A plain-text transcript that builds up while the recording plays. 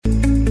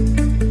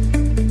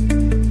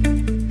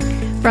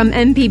From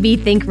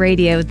MPB Think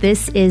Radio,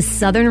 this is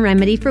Southern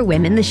Remedy for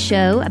Women, the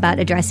show about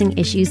addressing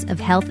issues of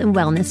health and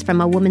wellness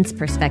from a woman's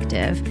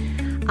perspective.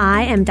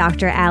 I am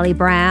Dr. Allie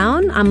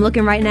Brown. I'm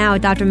looking right now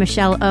at Dr.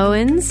 Michelle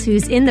Owens,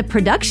 who's in the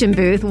production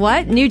booth.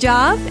 What? New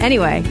job?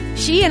 Anyway,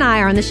 she and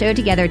I are on the show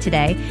together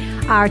today.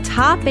 Our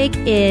topic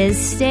is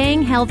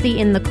staying healthy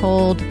in the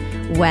cold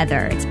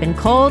weather. It's been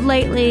cold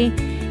lately.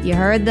 You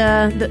heard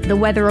the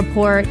weather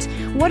report.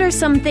 What are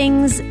some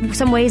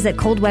ways that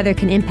cold weather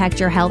can impact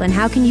your health, and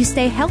how can you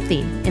stay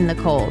healthy in the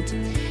cold?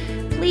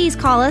 Please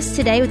call us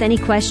today with any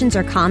questions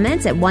or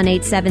comments at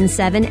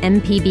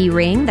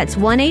 1-877-MPB-RING. That's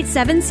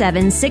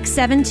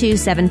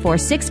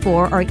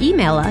 1-877-672-7464, or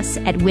email us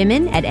at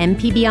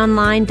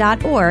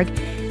women@mpbonline.org.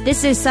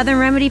 This is Southern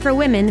Remedy for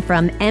Women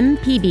from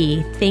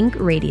MPB Think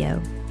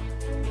Radio.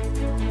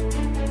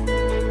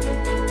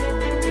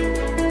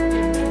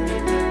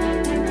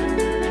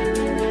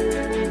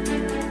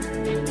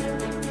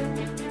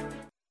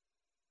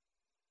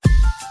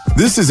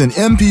 This is an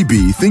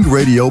MPB Think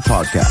Radio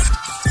podcast.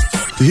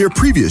 To hear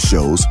previous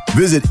shows,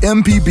 visit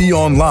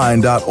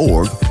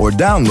mpbonline.org or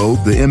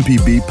download the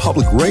MPB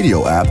Public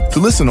Radio app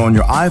to listen on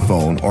your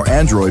iPhone or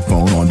Android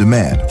phone on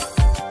demand.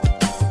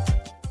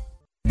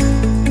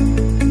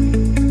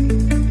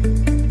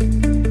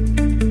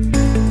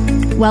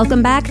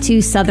 Welcome back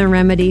to Southern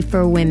Remedy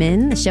for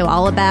Women, the show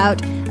all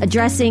about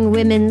addressing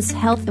women's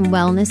health and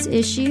wellness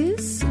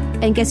issues.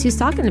 And guess who's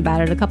talking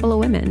about it? A couple of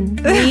women.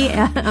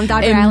 I'm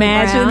Dr. Allie Brown.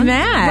 Imagine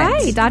that.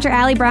 Right, Dr.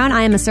 Allie Brown.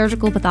 I am a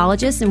surgical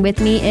pathologist, and with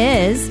me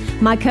is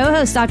my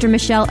co-host, Dr.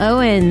 Michelle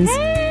Owens.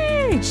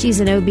 Hey! She's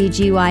an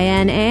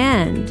OBGYN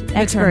and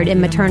expert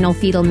in maternal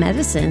fetal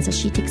medicine, so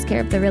she takes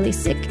care of the really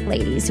sick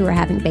ladies who are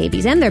having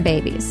babies and their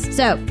babies.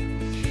 So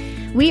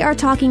we are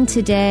talking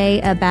today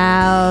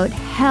about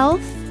health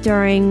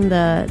during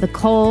the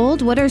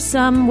cold. What are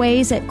some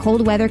ways that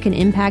cold weather can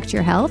impact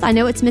your health? I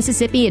know it's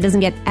Mississippi. It doesn't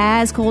get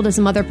as cold as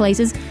some other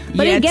places,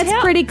 but it gets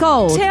pretty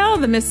cold. Tell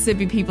the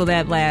Mississippi people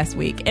that last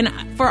week. And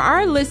for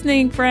our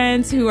listening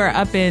friends who are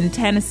up in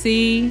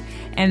Tennessee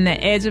and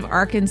the edge of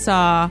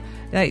Arkansas,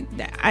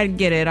 I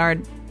get it. Our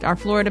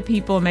Florida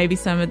people, maybe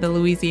some of the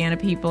Louisiana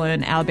people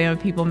and Alabama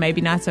people,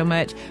 maybe not so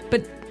much.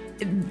 But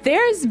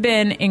there's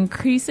been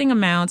increasing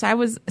amounts. I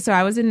was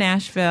in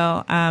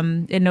Nashville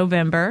in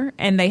November,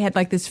 and they had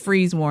like this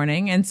freeze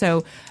warning. And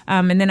so,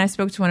 and then I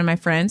spoke to one of my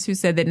friends who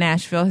said that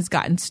Nashville has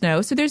gotten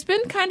snow. So there's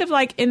been kind of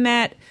like in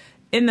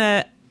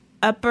the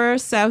upper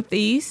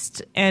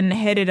southeast and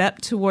headed up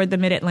toward the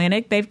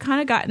mid-Atlantic, they've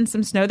kind of gotten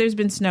some snow. There's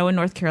been snow in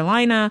North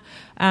Carolina,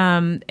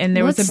 and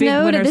there was a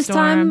big winter this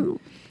storm.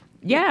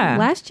 Time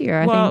last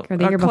year, I think, or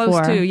the year close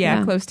before.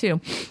 Close to.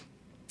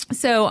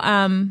 So,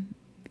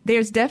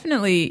 there's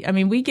definitely, I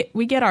mean, we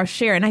get our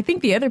share. And I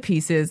think the other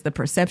piece is the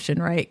perception,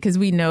 right? Because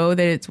we know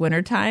that it's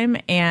wintertime,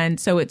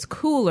 and so it's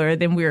cooler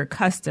than we're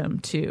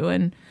accustomed to.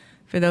 And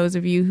for those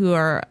of you who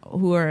are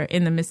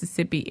in the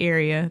Mississippi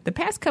area, the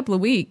past couple of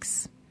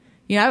weeks,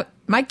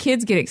 my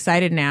kids get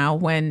excited now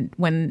when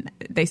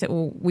they say,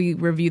 well, we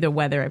review the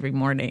weather every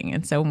morning.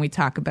 And so when we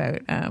talk about,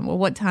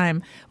 what's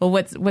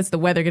the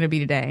weather going to be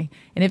today?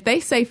 And if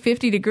they say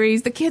 50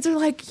 degrees, the kids are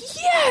like,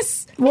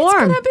 yes, warm. It's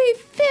going to be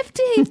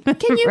 50.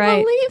 Can you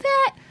Right. believe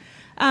that?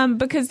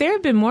 Because there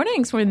have been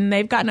mornings when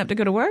they've gotten up to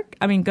go to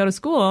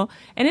school,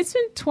 and it's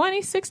been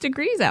 26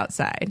 degrees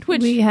outside.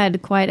 Which We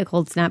had quite a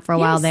cold snap for a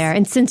while there.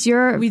 And since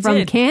you're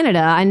from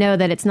Canada, I know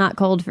that it's not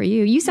cold for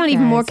you. You sound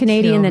even more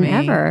Canadian than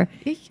ever.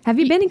 Have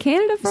you been in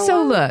Canada for a while?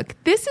 So look,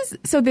 this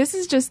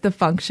is just the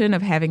function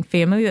of having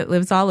family that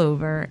lives all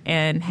over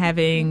and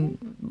having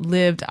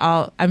lived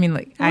what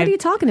are you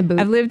talking about?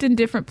 I've lived in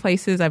different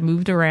places. I've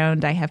moved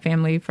around. I have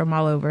family from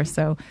all over.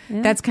 So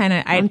that's kind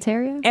of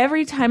Ontario.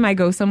 Every time I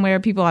go somewhere,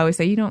 people always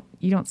say, you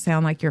don't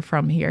sound like you're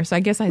from here. So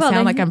I guess I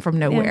sound like I'm from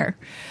nowhere.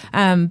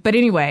 Yeah. But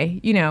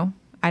anyway,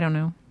 I don't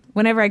know.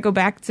 Whenever I go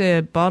back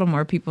to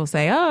Baltimore, people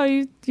say,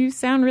 oh, you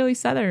sound really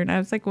Southern. I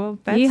was like, well,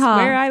 that's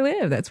where I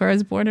live. That's where I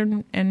was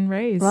born and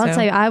raised. Well, I'll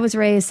tell you, I was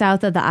raised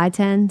south of the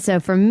I-10. So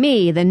for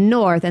me, the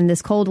north and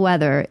this cold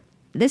weather,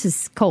 this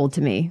is cold to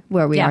me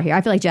where we are here.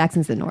 I feel like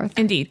Jackson's the north.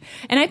 Indeed.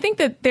 And I think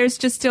that there's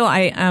just still,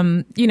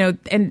 and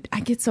I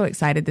get so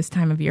excited this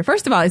time of year.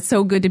 First of all, it's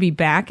so good to be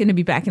back and to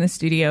be back in the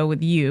studio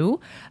with you.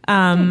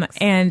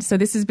 And so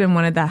this has been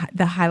one of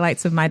the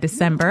highlights of my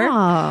December.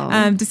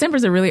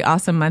 December's a really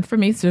awesome month for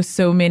me. There's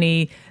so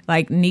many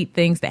like neat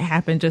things that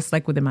happen just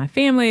like within my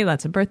family,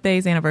 lots of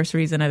birthdays,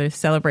 anniversaries, and other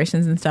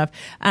celebrations and stuff.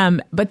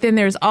 But then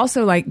there's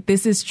also like,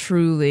 this is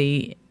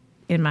truly,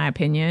 in my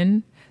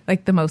opinion,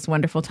 like the most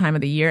wonderful time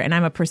of the year. And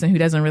I'm a person who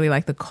doesn't really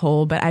like the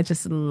cold, but I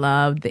just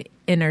love the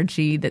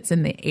energy that's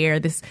in the air,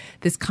 this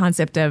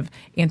concept of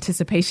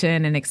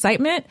anticipation and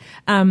excitement.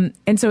 And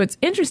so it's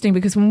interesting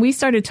because when we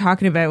started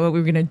talking about what we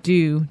were going to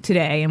do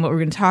today and what we're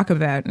going to talk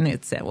about, and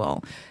it said,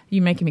 well,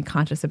 you're making me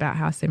conscious about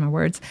how I say my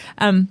words.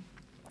 You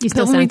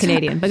still sound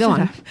Canadian, but go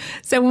on.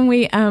 So when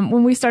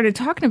we started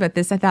talking about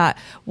this, I thought,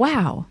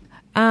 wow,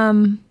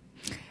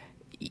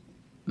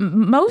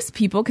 most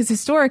people, because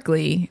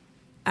historically,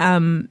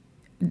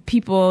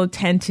 people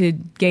tend to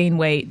gain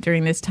weight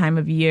during this time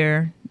of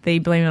year they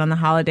blame it on the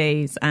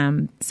holidays.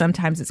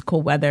 Sometimes it's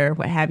cold weather,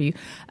 what have you.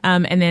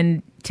 And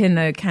then tend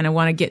to kind of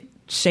want to get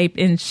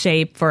in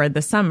shape for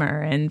the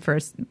summer, and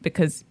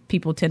because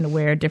people tend to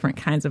wear different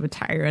kinds of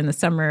attire in the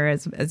summer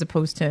as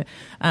opposed to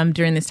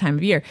during this time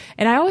of year.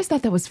 And I always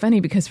thought that was funny,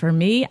 because for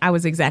me, I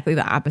was exactly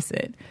the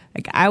opposite.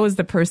 Like, I was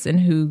the person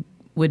who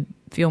would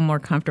feel more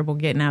comfortable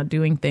getting out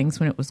doing things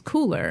when it was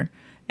cooler,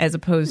 as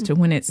opposed to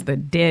when it's the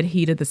dead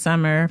heat of the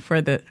summer.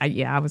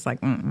 I was like,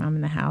 I'm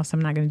in the house,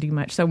 I'm not going to do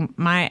much. So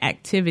my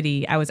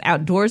activity, I was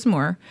outdoors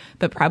more,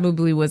 but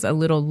probably was a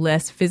little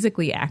less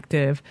physically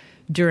active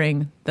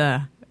during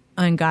the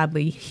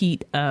ungodly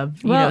heat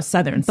of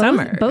southern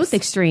summer. Both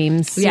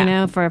extremes,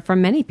 for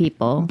many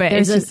people. But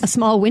there's a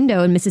small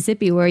window in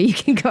Mississippi where you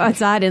can go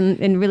outside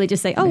and really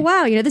just say, oh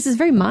wow, this is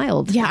very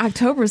mild. Yeah,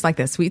 October is like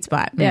the sweet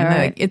spot. Man. Yeah,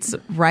 right. Like, it's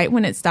right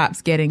when it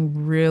stops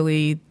getting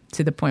really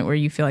to the point where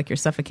you feel like you're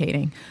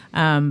suffocating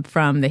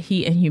from the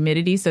heat and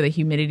humidity. So the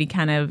humidity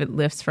kind of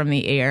lifts from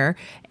the air,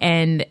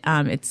 and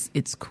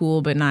it's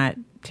cool but not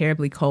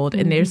terribly cold.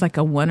 And there's like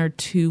a 1 or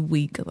 2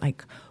 week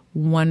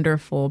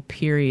wonderful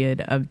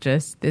period of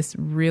just this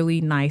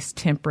really nice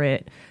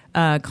temperate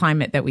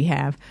climate that we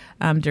have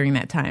during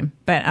that time.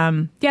 But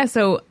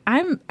so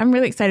I'm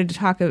really excited to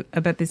talk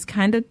about this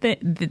kind of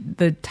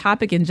the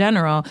topic in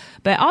general.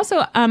 But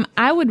also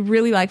I would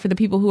really like for the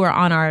people who are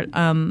on our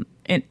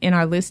in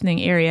our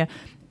listening area,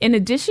 in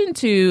addition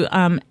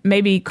to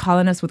maybe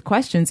calling us with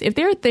questions, if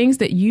there are things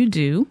that you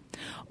do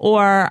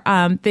or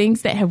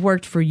things that have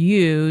worked for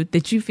you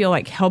that you feel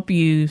like help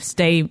you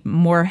stay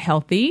more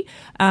healthy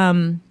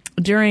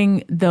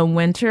during the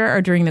winter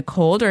or during the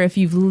cold, or if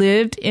you've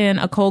lived in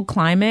a cold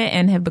climate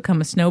and have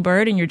become a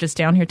snowbird and you're just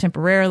down here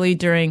temporarily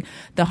during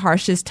the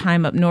harshest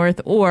time up north,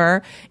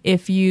 or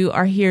if you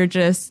are here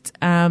just,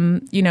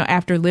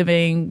 after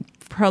living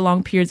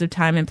prolonged periods of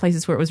time in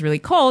places where it was really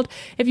cold,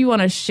 if you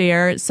want to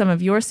share some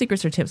of your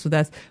secrets or tips with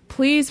us,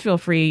 please feel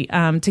free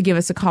to give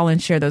us a call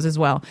and share those as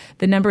well.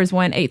 The number is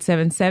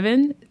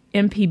 1-877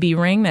 MPB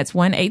ring. That's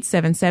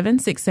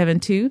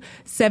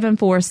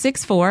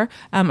 1-877-672-7464.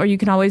 Or you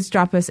can always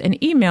drop us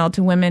an email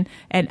to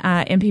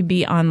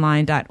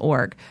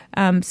women@mpbonline.org.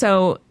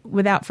 So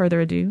without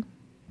further ado,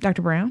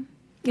 Dr. Brown,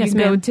 yes, you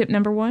ma'am. go tip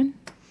number 1.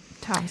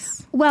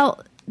 Toss.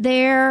 Well,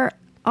 there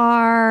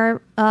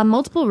are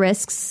multiple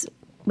risks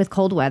with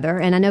cold weather.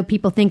 And I know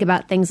people think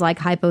about things like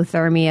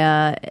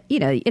hypothermia.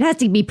 It has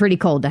to be pretty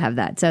cold to have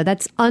that. So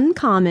that's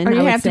uncommon. Or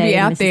you have to be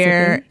out Mississippi.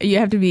 there. You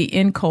have to be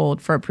in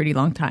cold for a pretty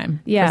long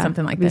time. Yeah. For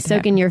something like that.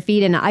 Soaking your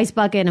feet in an ice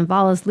bucket and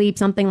fall asleep,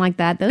 something like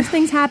that. Those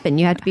things happen.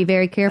 You have to be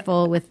very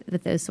careful with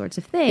those sorts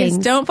of things.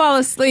 Yes, don't fall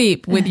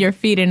asleep with your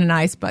feet in an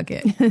ice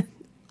bucket.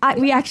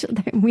 We had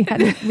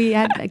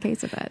a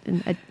case of that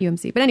at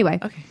UMC. But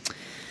anyway. Okay.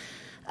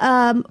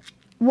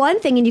 One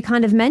thing, and you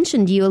kind of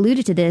mentioned, you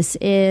alluded to this,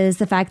 is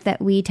the fact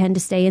that we tend to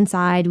stay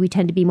inside. We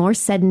tend to be more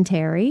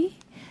sedentary.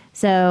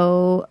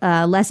 So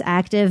less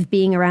active,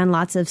 being around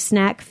lots of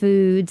snack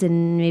foods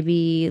and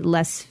maybe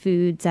less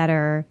foods that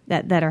are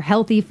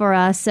healthy for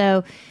us.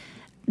 So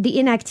the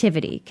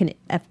inactivity can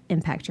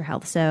impact your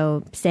health.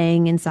 So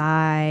staying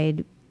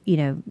inside,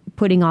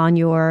 putting on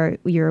your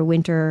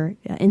winter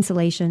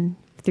insulation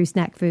through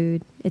snack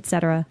food,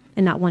 etc.,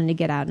 and not wanting to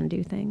get out and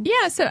do things.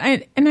 Yeah. So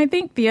I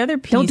think the other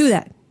piece. Don't do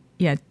that.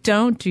 Yeah,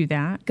 don't do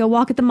that. Go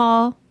walk at the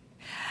mall.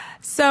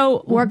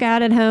 So work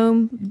out at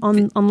home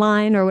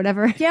online or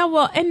whatever. Yeah,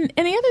 well, and the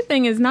other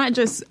thing is not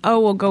just,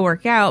 we'll go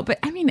work out. But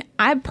I mean,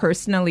 I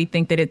personally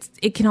think that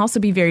it can also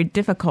be very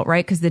difficult,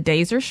 right? Because the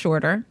days are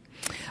shorter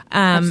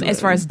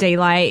as far as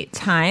daylight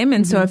time.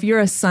 And so if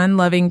you're a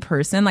sun-loving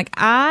person, like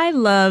I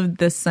love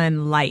the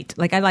sunlight.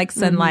 Like I like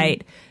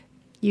sunlight.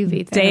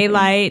 UV therapy.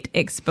 Daylight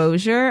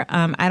exposure.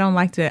 I don't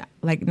like to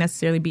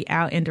necessarily be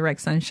out in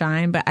direct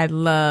sunshine, but I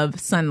love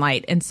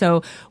sunlight. And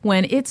so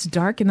when it's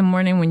dark in the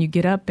morning, when you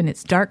get up, and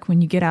it's dark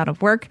when you get out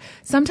of work,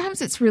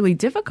 sometimes it's really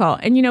difficult.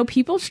 And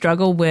people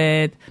struggle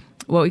with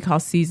what we call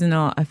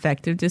seasonal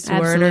affective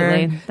disorder.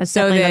 Absolutely. That's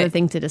definitely another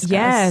thing to discuss.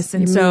 Yes.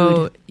 And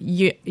so,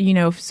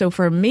 so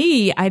for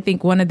me, I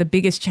think one of the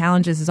biggest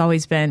challenges has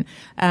always been,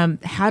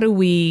 how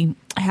do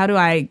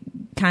I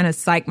kind of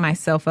psych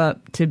myself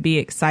up to be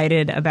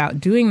excited about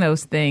doing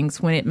those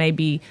things when it may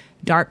be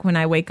dark when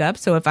I wake up?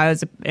 So if I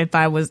was, I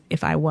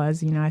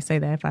say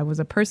that if I was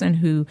a person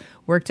who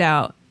worked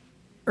out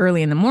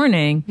early in the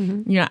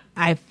morning,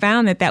 I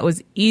found that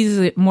was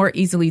more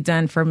easily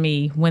done for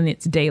me when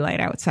it's daylight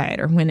outside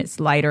or when it's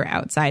lighter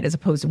outside as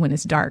opposed to when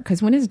it's dark.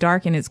 Because when it's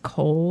dark and it's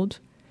cold,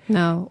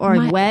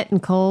 wet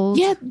and cold.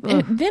 Yeah.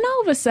 And then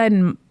all of a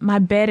sudden, my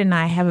bed and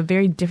I have a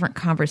very different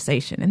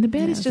conversation, and the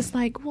bed is just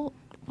like, well,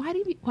 why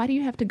do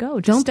you have to go?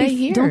 Just stay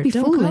here. Don't be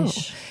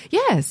foolish. Go.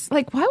 Yes.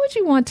 Like, why would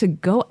you want to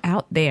go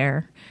out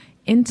there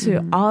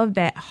into all of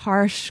that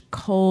harsh,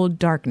 cold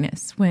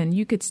darkness when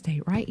you could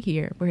stay right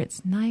here where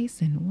it's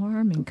nice and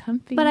warm and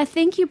comfy. But I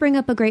think you bring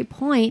up a great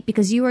point,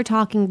 because you were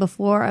talking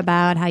before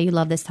about how you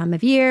love this time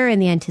of year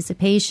and the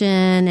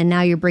anticipation, and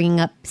now you're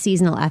bringing up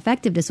seasonal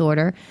affective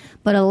disorder.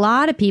 But a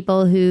lot of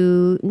people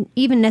who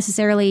even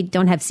necessarily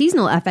don't have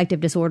seasonal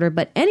affective disorder,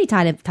 but any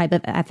type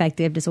of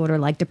affective disorder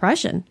like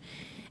depression,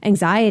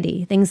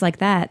 anxiety, things like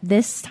that,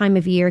 this time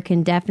of year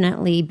can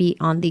definitely be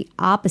on the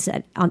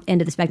opposite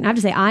end of the spectrum. I have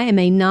to say, I am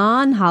a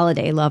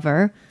non-holiday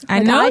lover. I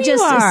know you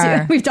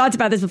are. We've talked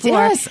about this before.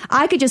 Yes.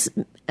 I could just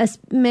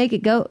make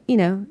it go,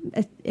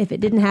 if it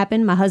didn't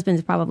happen. My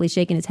husband's probably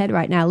shaking his head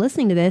right now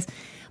listening to this.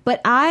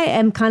 But I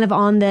am kind of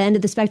on the end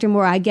of the spectrum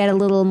where I get a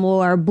little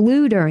more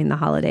blue during the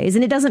holidays.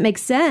 And it doesn't make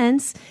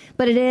sense,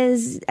 but it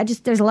is,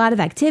 there's a lot of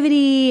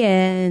activity,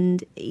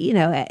 and,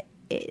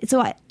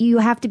 so you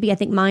have to be, I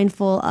think,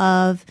 mindful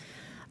of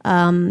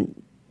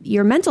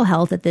your mental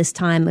health at this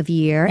time of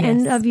year, yes,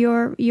 and of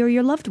your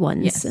loved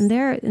ones, yes, and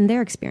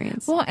their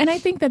experience. Well, and I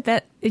think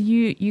that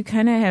you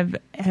kind of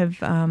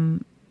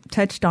have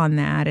touched on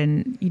that,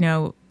 and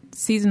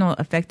seasonal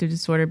affective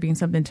disorder being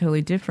something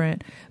totally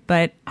different,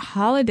 but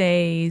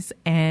holidays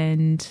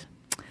and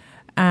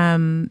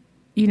times,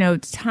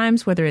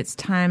 whether it's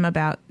time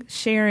about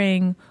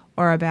sharing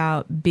or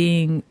about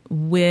being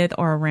with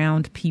or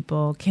around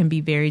people, can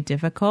be very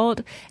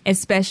difficult,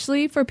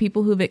 especially for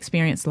people who've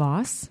experienced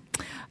loss.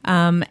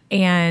 We've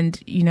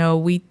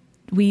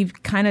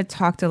kind of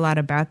talked a lot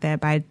about that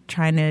by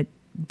trying to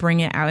bring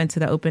it out into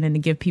the open and to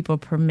give people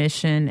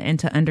permission and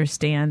to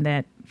understand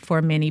that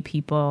for many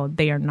people,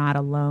 they are not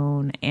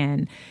alone.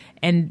 And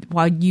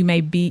while you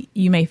may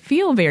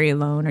feel very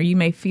alone, or you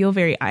may feel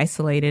very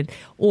isolated,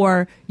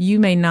 or you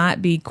may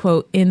not be,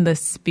 quote, in the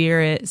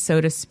spirit,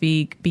 so to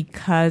speak,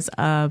 because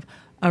of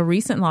a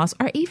recent loss,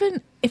 or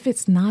even if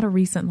it's not a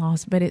recent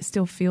loss, but it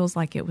still feels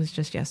like it was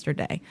just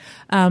yesterday.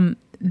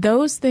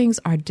 Those things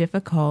are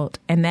difficult,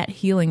 and that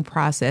healing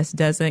process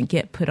doesn't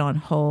get put on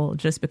hold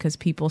just because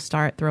people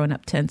start throwing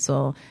up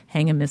tinsel,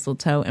 hanging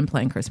mistletoe, and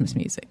playing Christmas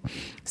music.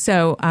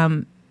 So,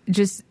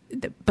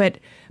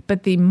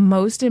 but the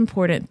most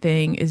important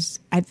thing is,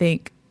 I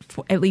think,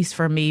 at least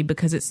for me,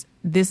 because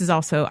this is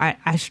also,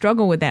 I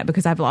struggle with that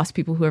because I've lost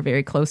people who are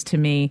very close to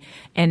me,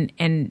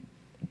 and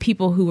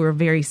people who were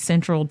very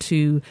central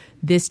to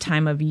this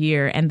time of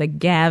year and the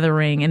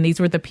gathering. And these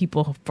were the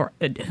people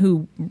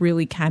who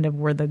really kind of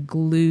were the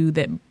glue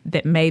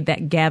that made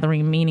that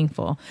gathering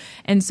meaningful.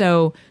 And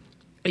so,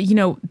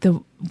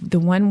 the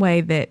one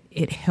way that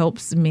it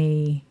helps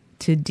me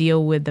to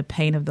deal with the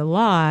pain of the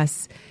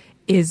loss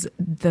is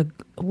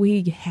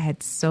we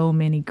had so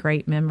many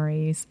great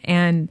memories.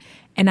 And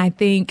I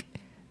think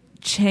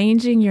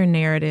changing your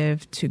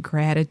narrative to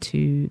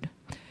gratitude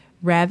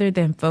rather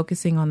than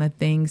focusing on the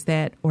things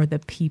or the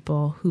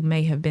people who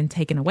may have been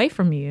taken away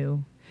from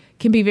you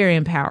can be very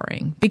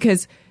empowering.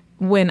 Because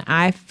when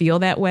I feel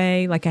that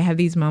way, like I have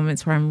these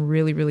moments where I'm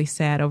really, really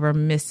sad over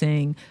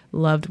missing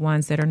loved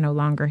ones that are no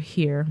longer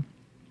here.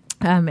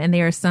 And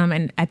there are some,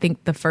 and I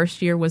think the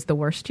first year was the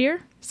worst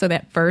year. So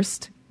that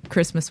first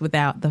Christmas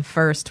without, the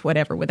first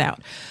whatever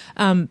without,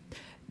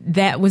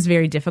 that was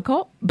very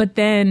difficult. But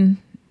then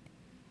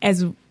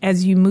as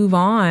you move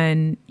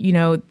on,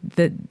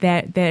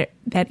 that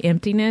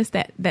emptiness,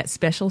 that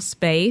special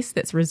space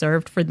that's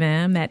reserved for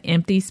them, that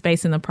empty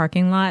space in the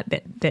parking lot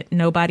that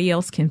nobody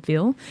else can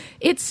fill,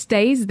 it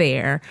stays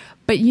there.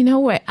 But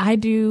what I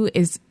do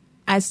is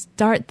I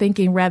start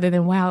thinking, rather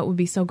than, wow, it would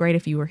be so great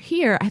if you were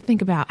here, I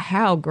think about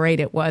how great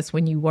it was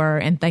when you were,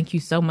 and thank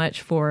you so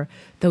much for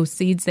those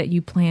seeds that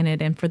you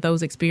planted and for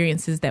those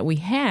experiences that we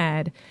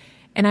had.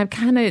 And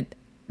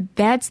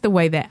that's the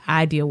way that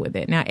I deal with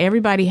it. Now,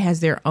 everybody has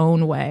their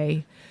own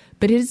way,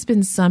 but it's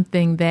been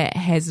something that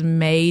has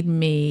made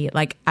me,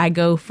 like, I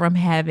go from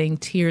having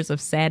tears of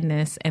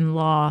sadness and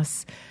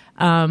loss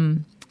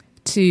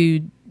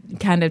to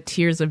kind of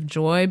tears of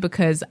joy,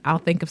 because I'll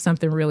think of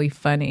something really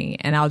funny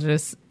and I'll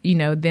just,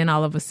 then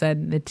all of a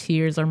sudden the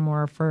tears are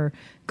more for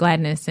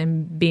gladness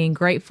and being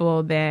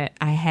grateful that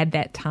I had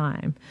that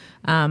time.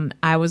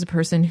 I was a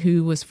person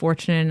who was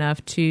fortunate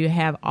enough to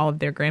have all of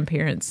their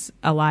grandparents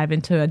alive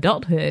into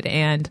adulthood.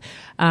 And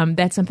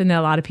that's something that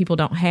a lot of people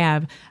don't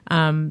have,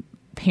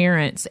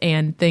 parents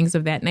and things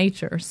of that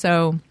nature.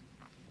 So,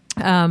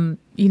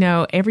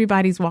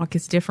 everybody's walk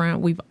is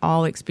different. We've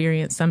all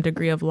experienced some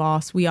degree of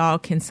loss. We all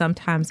can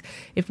sometimes,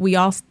 if we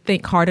all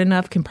think hard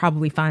enough, can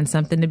probably find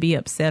something to be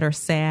upset or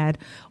sad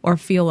or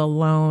feel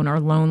alone or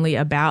lonely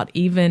about,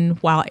 even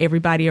while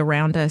everybody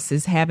around us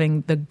is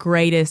having the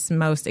greatest,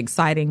 most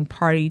exciting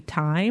party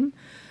time.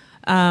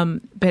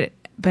 But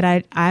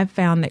I've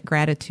found that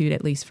gratitude,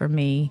 at least for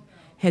me,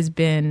 has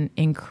been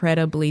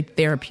incredibly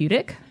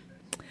therapeutic,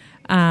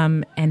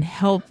 and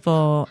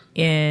helpful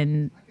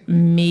in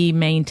me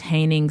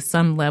maintaining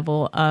some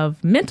level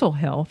of mental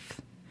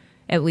health,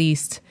 at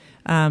least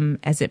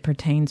as it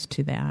pertains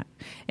to that.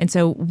 And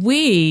so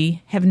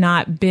we have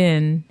not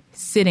been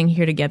sitting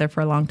here together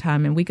for a long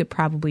time, and we could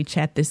probably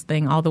chat this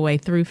thing all the way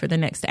through for the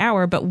next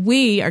hour, but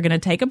we are going to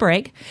take a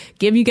break,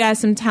 give you guys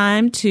some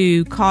time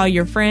to call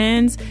your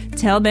friends,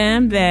 tell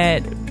them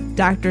that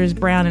Doctors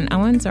Brown and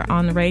Owens are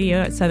on the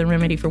radio at Southern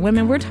Remedy for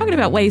Women. We're talking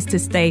about ways to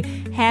stay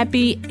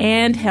happy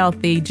and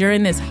healthy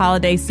during this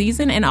holiday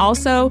season and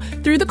also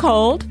through the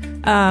cold.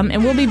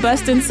 And we'll be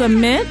busting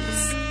some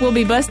myths.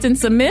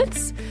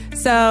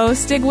 So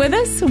stick with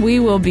us. We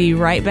will be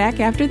right back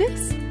after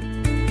this.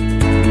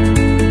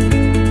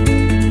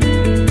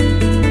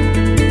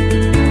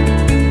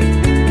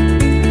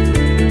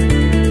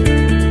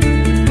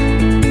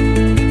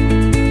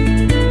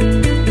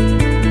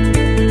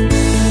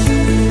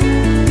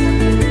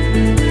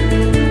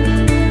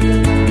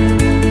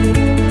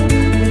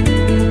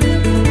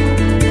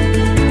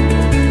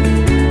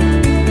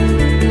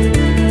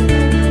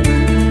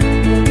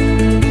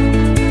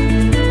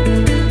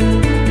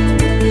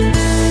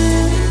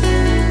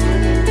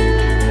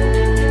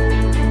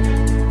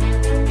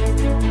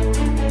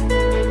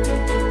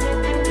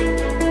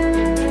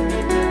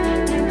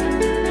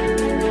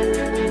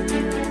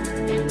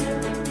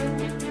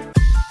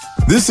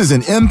 This is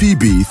an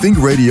MPB Think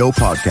Radio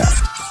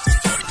podcast.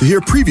 To hear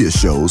previous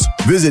shows,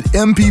 visit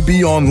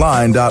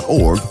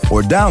mpbonline.org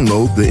or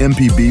download the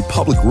MPB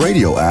Public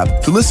Radio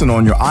app to listen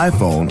on your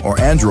iPhone or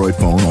Android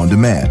phone on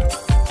demand.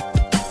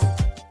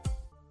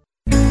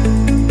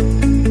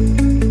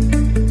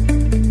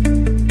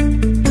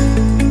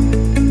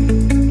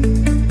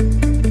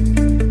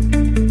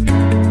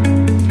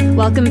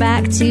 Welcome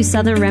back to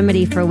Southern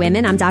Remedy for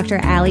Women. I'm Dr.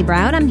 Allie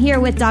Brown. I'm here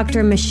with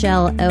Dr.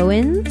 Michelle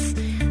Owens.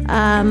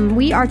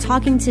 We are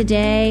talking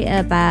today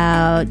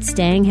about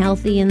staying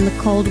healthy in the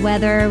cold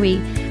weather.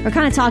 We're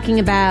kind of talking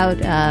about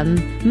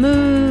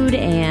mood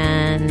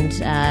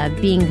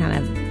and being kind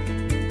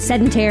of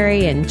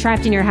sedentary and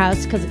trapped in your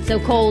house because it's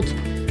so cold.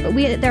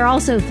 But there are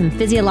also some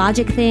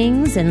physiologic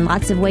things and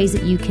lots of ways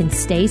that you can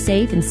stay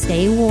safe and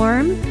stay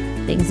warm.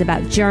 Things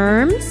about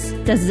germs.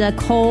 Does a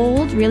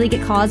cold really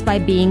get caused by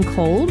being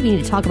cold? We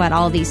need to talk about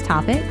all of these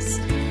topics.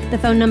 The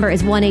phone number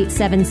is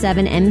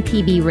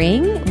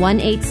 1-877-MPB-RING,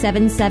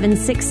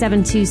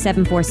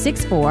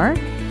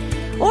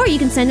 1-877-672-7464. Or you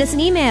can send us an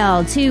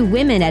email to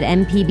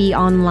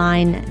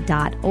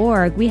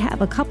women@mpbonline.org. We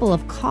have a couple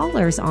of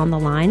callers on the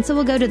line, so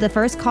we'll go to the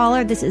first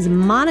caller. This is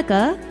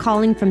Monica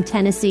calling from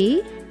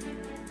Tennessee.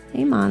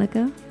 Hey,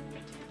 Monica.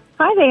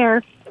 Hi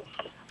there.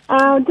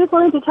 Just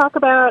wanted to talk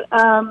about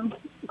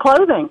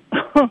clothing.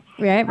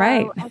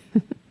 Right.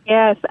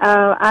 Yes,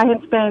 I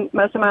had spent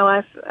most of my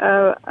life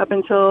up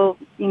until,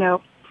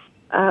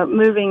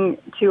 moving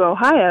to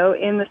Ohio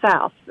in the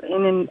South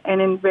and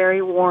in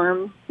very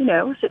warm,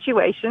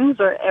 situations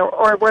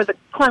or where the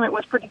climate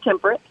was pretty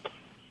temperate,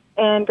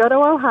 and go to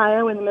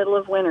Ohio in the middle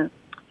of winter.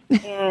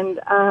 And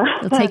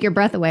it'll take your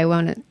breath away,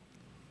 won't it?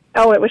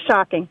 Oh, it was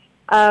shocking.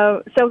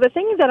 So the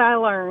thing that I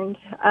learned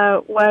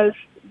was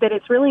that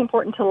it's really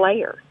important to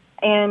layer.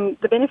 And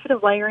the benefit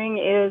of layering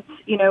is,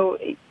 you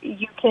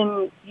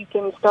can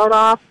start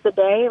off the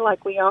day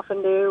like we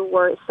often do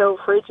where it's so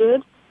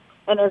frigid,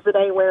 and as the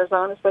day wears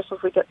on, especially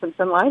if we get some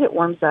sunlight, it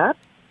warms up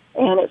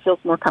and it feels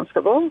more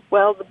comfortable.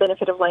 Well, the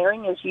benefit of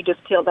layering is you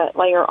just peel that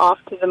layer off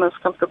to the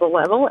most comfortable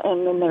level,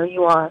 and then there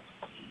you are,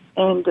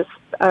 and just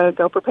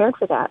go prepared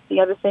for that. The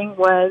other thing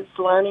was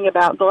learning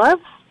about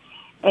gloves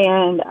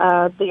and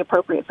the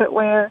appropriate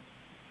footwear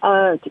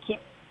to keep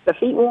the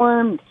feet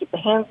warm, to keep the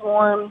hands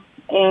warm,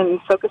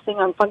 and focusing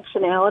on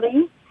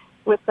functionality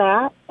with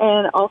that,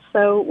 and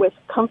also with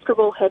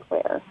comfortable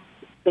headwear,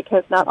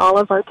 because not all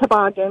of our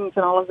toboggans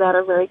and all of that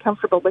are very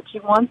comfortable, but you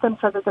want them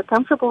so that they're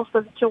comfortable so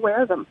that you'll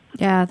wear them.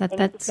 Yeah,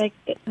 that's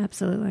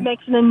absolutely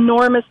makes an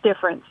enormous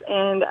difference.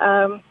 And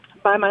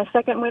by my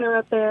second winter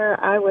up there,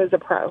 I was a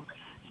pro.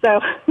 So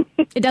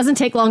it doesn't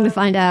take long to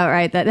find out,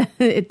 right? That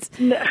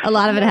a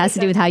lot of it has to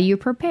do with how you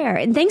prepare.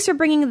 And thanks for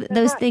bringing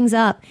those things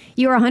up.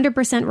 You're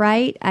 100%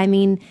 right. I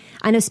mean,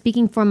 I know,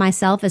 speaking for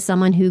myself as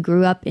someone who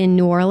grew up in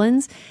New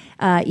Orleans,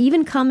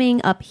 even coming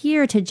up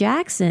here to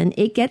Jackson,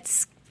 it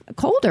gets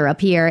colder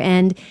up here.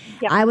 And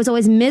I was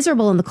always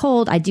miserable in the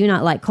cold. I do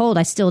not like cold.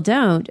 I still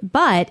don't.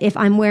 But if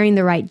I'm wearing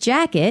the right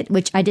jacket,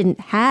 which I didn't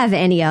have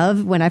any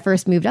of when I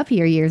first moved up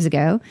here years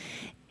ago,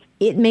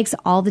 it makes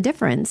all the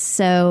difference.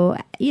 So,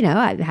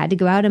 I had to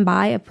go out and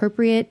buy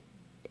appropriate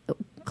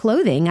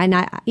clothing. And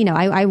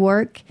I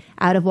work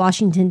out of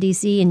Washington,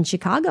 D.C. and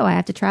Chicago. I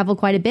have to travel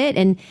quite a bit.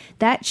 And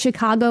that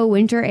Chicago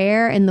winter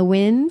air and the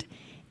wind,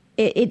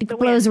 it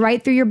blows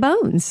right through your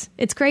bones.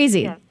 It's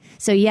crazy. Yeah.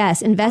 So,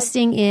 yes,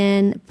 investing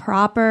in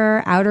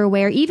proper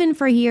outerwear, even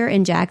for here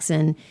in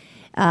Jackson,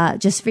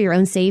 just for your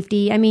own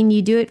safety. I mean,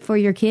 you do it for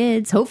your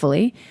kids,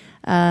 hopefully.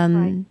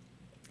 Right.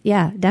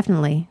 Yeah,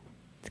 definitely.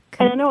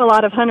 And I know a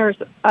lot of hunters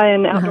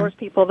and outdoors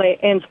people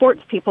and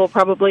sports people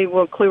probably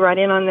will clue right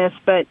in on this,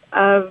 but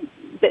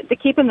the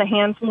keeping the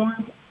hands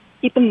warm,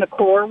 keeping the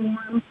core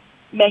warm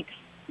makes,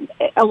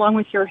 along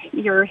with your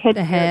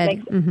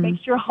head,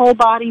 makes your whole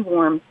body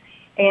warm.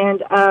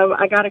 And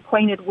I got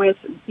acquainted with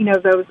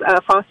those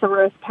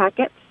phosphorus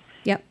packets.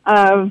 Yep.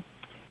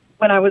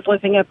 when I was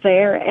living up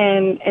there,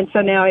 and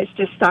so now it's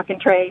just stock and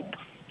trade.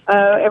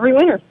 Every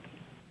winter,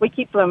 we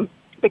keep them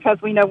because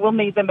we know we'll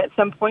need them at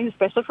some point,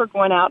 especially if we're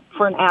going out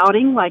for an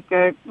outing like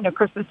a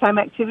Christmas time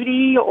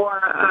activity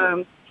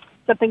or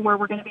something where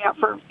we're going to be out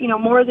for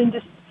more than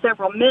just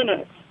several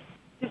minutes,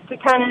 just to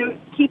kind of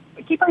keep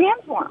our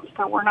hands warm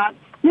so we're not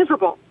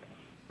miserable.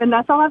 And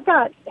that's all I've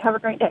got. Have a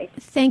great day.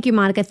 Thank you,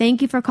 Monica.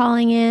 Thank you for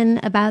calling in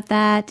about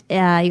that.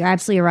 You're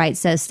absolutely right.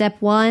 So step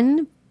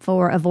one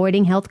for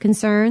avoiding health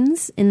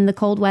concerns in the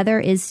cold weather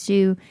is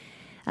to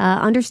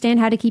understand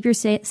how to keep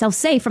yourself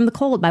safe from the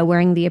cold by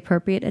wearing the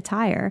appropriate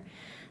attire.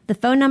 The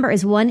phone number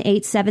is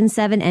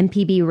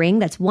 1-877-MPB-RING.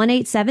 That's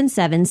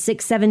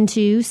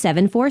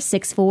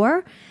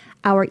 1-877-672-7464.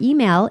 Our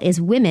email is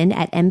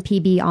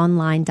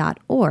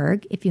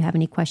women@mpbonline.org. If you have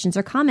any questions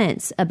or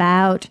comments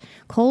about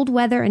cold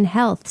weather and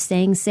health,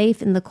 staying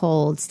safe in the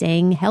cold,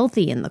 staying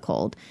healthy in the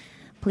cold,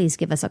 please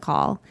give us a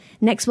call.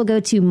 Next, we'll go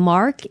to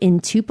Mark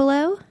in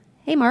Tupelo.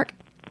 Hey, Mark.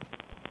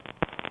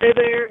 Hey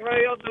there. How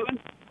y'all doing?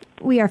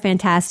 We are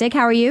fantastic.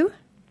 How are you?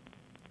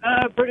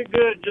 Pretty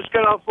good. Just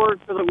got off work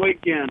for the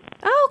weekend.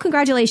 Oh,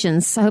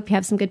 congratulations. I hope you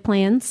have some good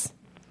plans.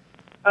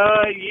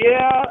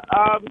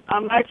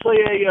 I'm actually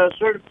a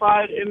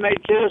certified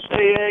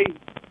MHSAA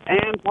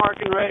and park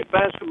and rec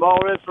basketball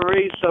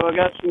referee, so I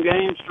got some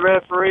games to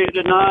referee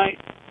tonight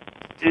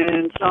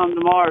and some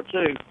tomorrow,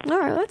 too. All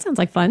right, that sounds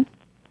like fun.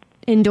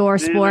 Indoor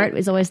sport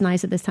is always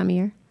nice at this time of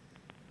year.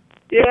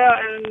 Yeah,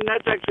 and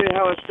that's actually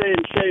how I stay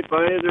in shape.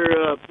 I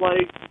either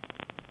play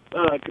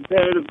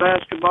competitive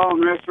basketball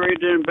and referee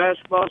during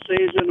basketball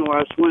season, or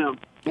I swim.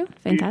 Yeah,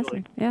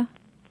 fantastic. Usually. Yeah.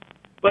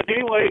 But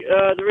anyway,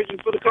 the reason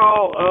for the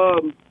call,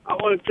 I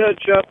want to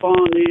touch up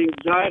on the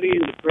anxiety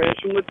and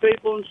depression with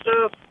people and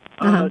stuff.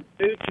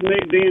 Due to me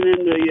being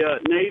in the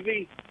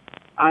Navy,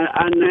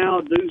 I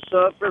now do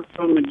suffer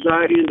from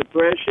anxiety and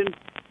depression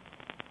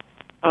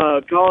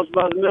caused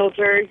by the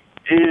military.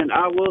 And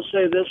I will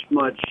say this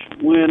much.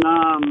 When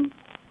I'm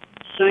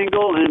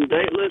single and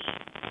dateless,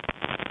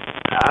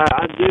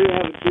 I do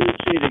have a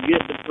tendency to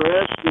get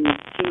depressed and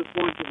to the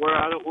point to where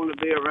I don't want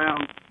to be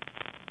around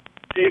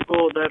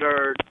people that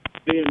are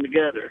being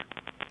together,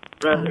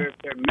 rather if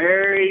they're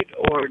married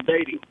or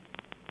dating,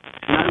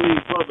 not in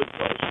public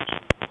places.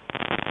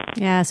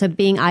 Yeah, so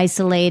being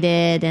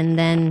isolated and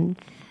then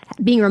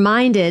being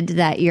reminded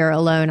that you're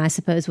alone, I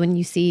suppose, when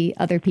you see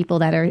other people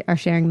that are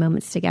sharing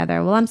moments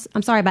together. Well, I'm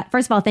sorry about.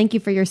 First of all, thank you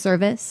for your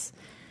service.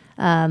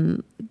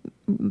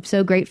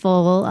 So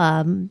grateful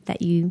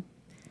that you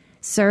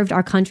served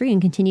our country and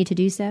continue to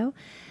do so.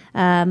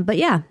 But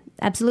yeah.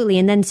 Absolutely.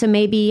 And then so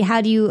maybe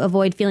how do you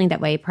avoid feeling that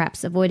way?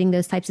 Perhaps avoiding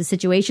those types of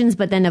situations,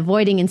 but then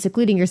avoiding and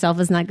secluding yourself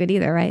is not good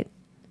either, right?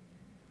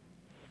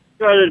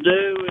 Try to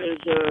do is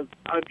if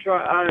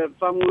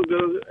I'm going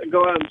to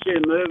go out and see a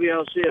movie,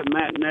 I'll see a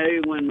matinee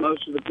when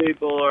most of the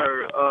people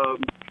are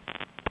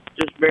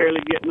just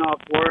barely getting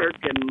off work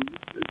and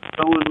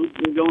going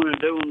and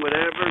doing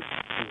whatever.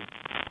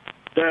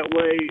 That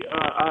way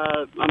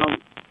I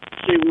don't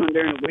see one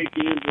during the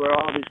weekends where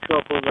all these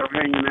couples are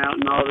hanging out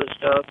and all this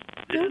stuff.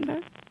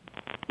 Okay.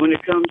 When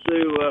it comes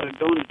to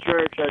going to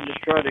church, I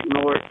just try to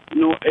ignore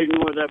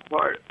that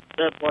part of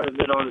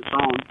it on its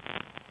own.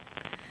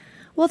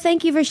 Well,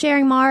 thank you for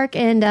sharing, Mark,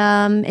 and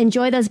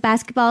enjoy those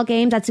basketball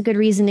games. That's a good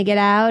reason to get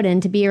out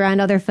and to be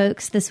around other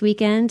folks this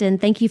weekend. And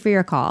thank you for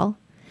your call.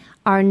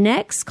 Our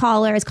next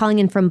caller is calling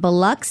in from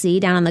Biloxi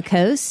down on the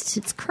coast.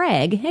 It's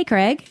Craig. Hey,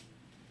 Craig.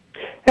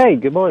 Hey,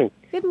 good morning.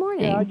 Good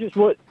morning. Yeah,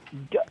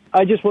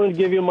 I just wanted to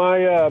give you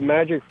my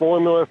magic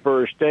formula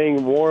for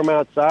staying warm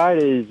outside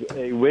is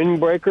a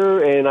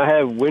windbreaker, and I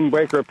have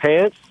windbreaker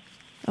pants.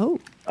 Oh.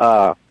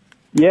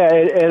 Yeah,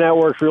 and that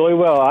works really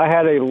well. I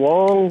had a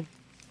long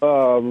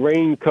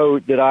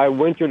raincoat that I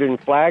wintered in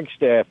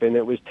Flagstaff, and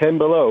it was 10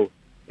 below,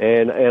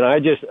 and I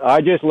just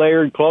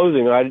layered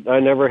clothing. I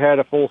never had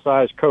a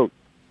full-size coat.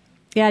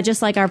 Yeah,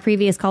 just like our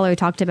previous caller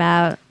talked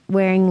about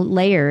wearing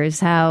layers,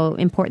 how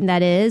important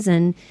that is,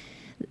 and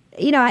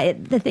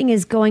the thing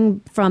is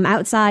going from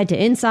outside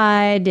to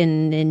inside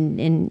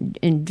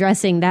and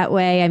dressing that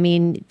way. I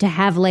mean, to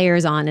have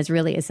layers on is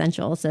really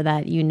essential so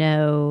that you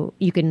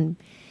can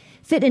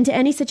fit into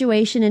any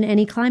situation and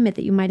any climate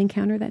that you might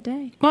encounter that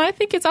day. Well, I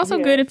think it's also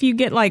good if you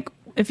get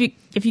if you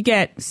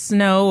get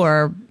snow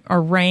or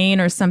rain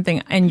or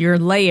something and you're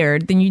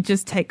layered, then you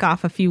just take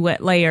off a few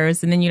wet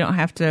layers and then you don't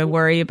have to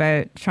worry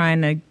about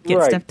trying to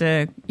get stuff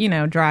to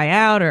dry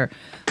out or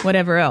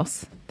whatever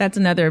else. That's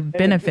another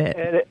benefit.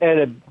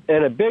 And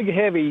a big,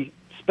 heavy,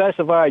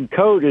 specified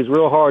coat is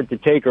real hard to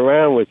take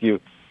around with you.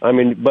 I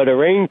mean, but a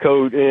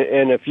raincoat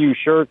and a few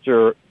shirts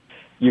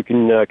you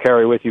can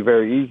carry with you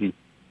very easy.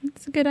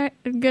 It's a good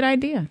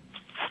idea.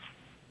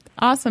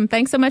 Awesome.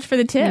 Thanks so much for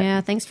the tip.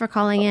 Yeah, thanks for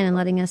calling in and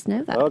letting us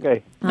know that.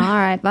 Okay. All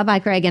right. Bye-bye,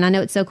 Craig. And I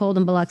know it's so cold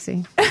in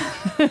Biloxi.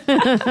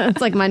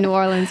 It's like my New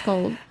Orleans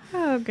cold.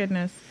 Oh,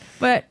 goodness.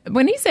 But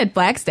when he said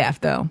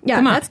Flagstaff, though, yeah,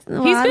 come on.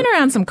 He's been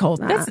around some cold.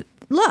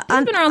 Look,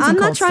 I'm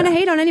not trying to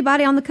hate on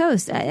anybody on the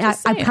coast. I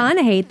kind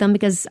of hate them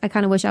because I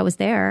kind of wish I was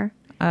there.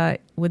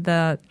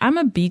 I'm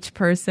a beach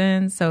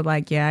person, so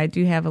like, yeah, I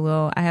have a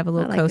little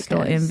like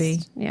coastal envy.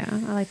 Yeah,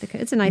 I like the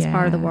coast. It's a nice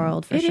part of the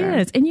world for sure. It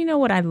is. And you know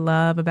what I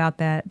love about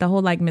that? The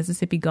whole like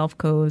Mississippi Gulf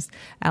Coast,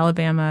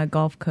 Alabama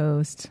Gulf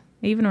Coast,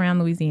 even around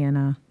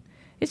Louisiana.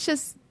 It's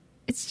just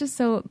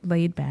so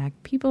laid back.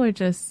 People are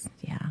just,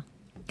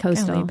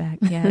 Coastal. laid back.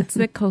 Yeah, it's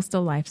the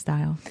coastal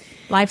lifestyle.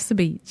 Life's a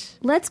beach.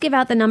 Let's give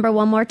out the number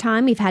one more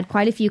time. We've had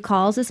quite a few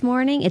calls this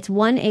morning. It's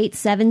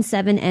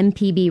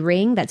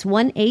 1-877-MPB-RING. That's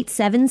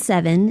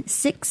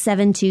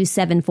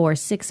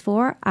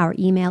 1-877-672-7464. Our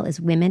email is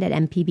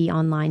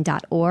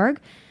women@mpbonline.org.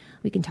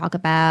 We can talk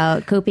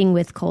about coping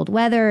with cold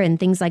weather and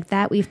things like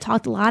that. We've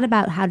talked a lot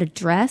about how to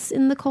dress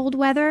in the cold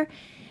weather.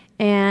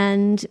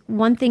 And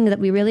one thing that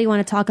we really want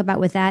to talk about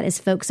with that is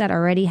folks that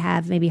already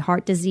have maybe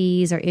heart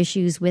disease or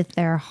issues with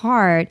their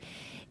heart.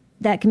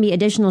 That can be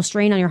additional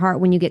strain on your heart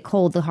when you get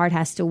cold. The heart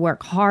has to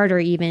work harder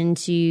even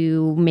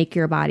to make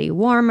your body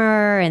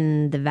warmer,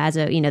 and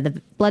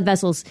the blood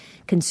vessels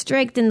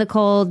constrict in the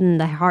cold, and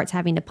the heart's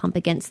having to pump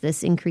against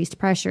this increased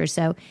pressure.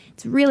 So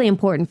it's really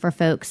important for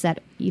folks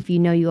that if you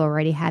know you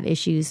already have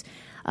issues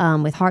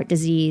with heart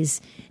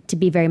disease, to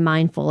be very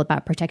mindful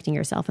about protecting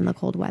yourself in the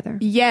cold weather.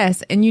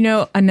 Yes. And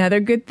another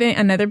good thing,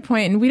 another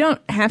point, and we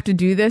don't have to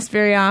do this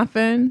very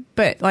often,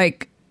 but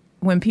like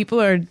when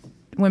people are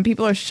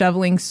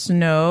shoveling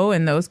snow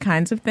and those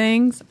kinds of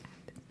things,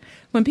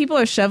 you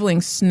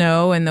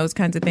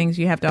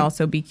have to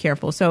also be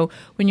careful. So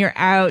when you're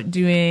out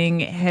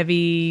doing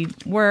heavy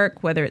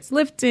work, whether it's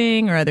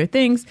lifting or other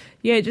things,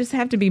 you just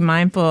have to be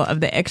mindful of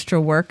the extra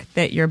work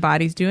that your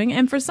body's doing.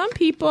 And for some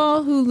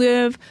people who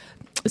live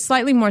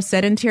slightly more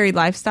sedentary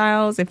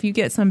lifestyles, if you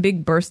get some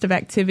big burst of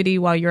activity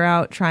while you're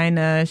out trying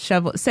to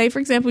shovel, say, for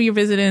example, you're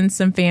visiting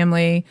some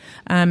family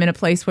in a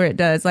place where it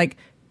does, like,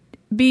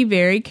 be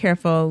very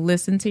careful.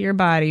 Listen to your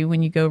body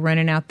when you go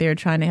running out there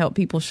trying to help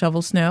people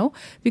shovel snow,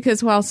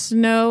 because while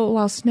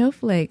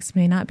snowflakes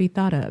may not be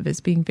thought of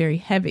as being very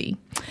heavy,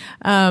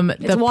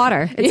 it's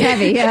water. It's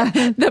heavy.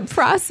 Yeah. The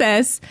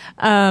process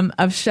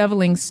of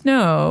shoveling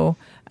snow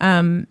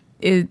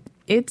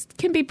it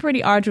can be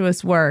pretty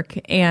arduous work,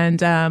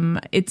 and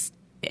it's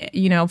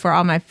for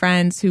all my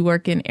friends who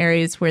work in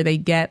areas where they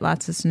get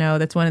lots of snow,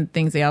 that's one of the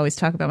things they always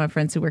talk about. My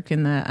friends who work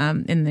in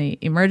the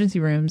emergency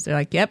rooms, they're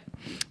like, yep,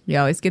 you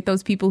always get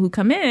those people who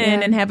come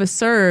in and have a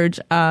surge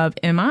of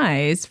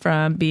MIs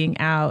from being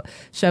out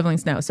shoveling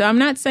snow. So I'm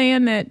not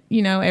saying that,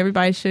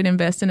 everybody should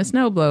invest in a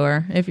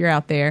snowblower if you're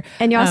out there.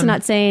 And you're also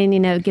not saying,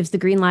 it gives the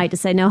green light to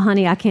say, no,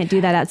 honey, I can't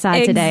do that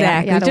outside today.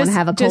 I don't want to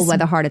have a cold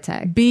weather heart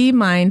attack. Be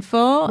mindful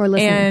or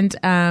listen.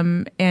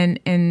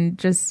 and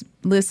just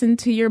listen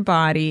to your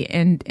body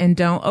and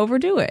don't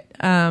overdo it.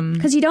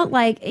 Because you don't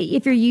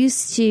if you're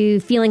used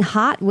to feeling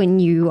hot when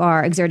you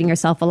are exerting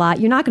yourself a lot,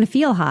 you're not going to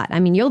feel hot. I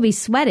mean, you'll be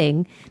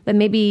sweating, but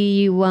maybe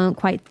you won't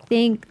quite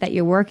think that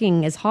you're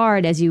working as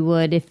hard as you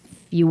would if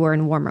you were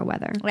in warmer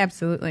weather.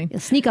 Absolutely. It'll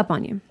sneak up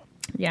on you.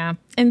 Yeah.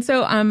 And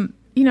so,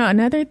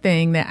 another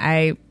thing that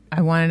I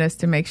wanted us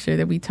to make sure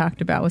that we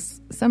talked about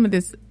was some of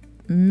this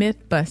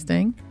myth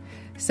busting.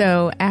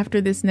 So after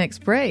this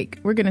next break,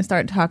 we're going to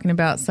start talking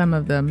about some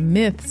of the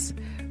myths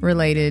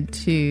related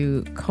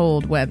to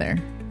cold weather.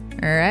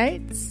 All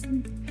right?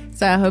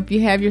 So I hope you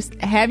have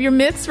your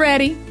myths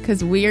ready,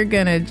 because we are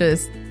going to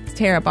just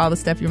tear up all the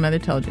stuff your mother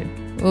told you.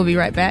 We'll be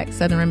right back.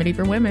 Southern Remedy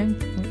for Women.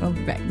 We'll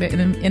be back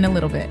in a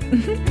little bit.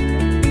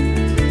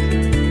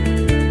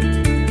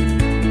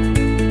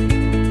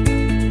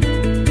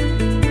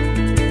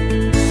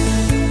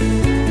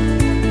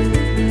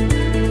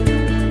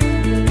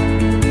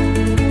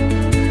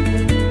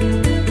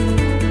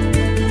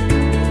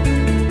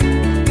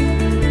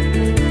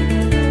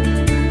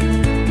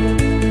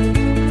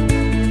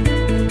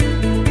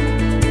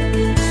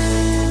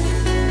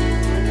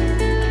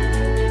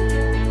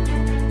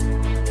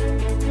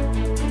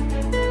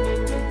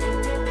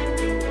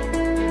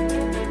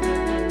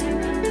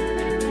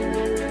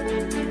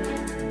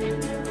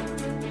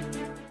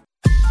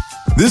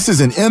 This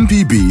is an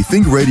MPB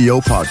Think Radio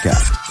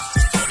podcast.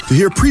 To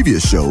hear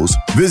previous shows,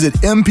 visit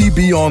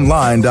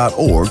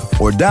mpbonline.org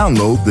or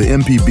download the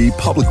MPB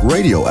Public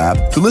Radio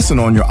app to listen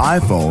on your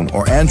iPhone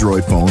or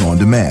Android phone on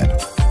demand.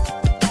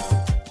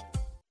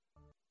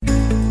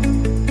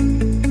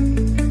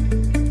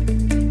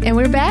 And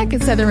we're back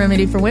at Southern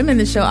Remedy for Women,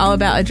 the show all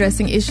about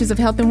addressing issues of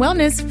health and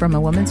wellness from a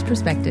woman's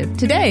perspective.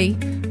 Today,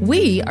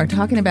 we are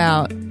talking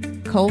about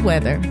cold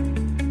weather.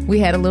 We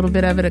had a little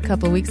bit of it a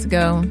couple of weeks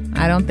ago.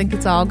 I don't think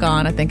it's all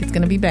gone. I think it's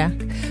going to be back.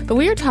 But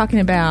we are talking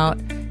about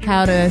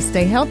how to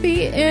stay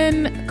healthy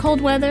in cold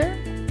weather.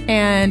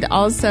 And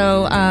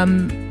also,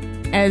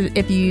 as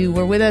if you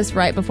were with us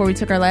right before we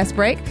took our last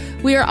break,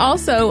 we are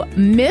also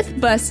myth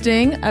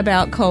busting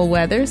about cold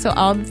weather. So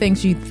all the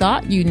things you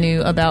thought you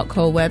knew about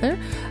cold weather.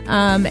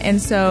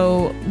 And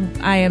so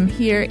I am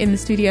here in the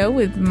studio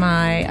with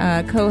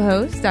my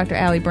co-host, Dr.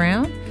 Allie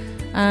Brown.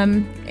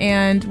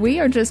 And we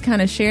are just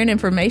kind of sharing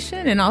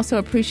information and also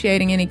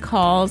appreciating any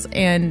calls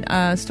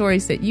and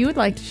stories that you would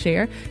like to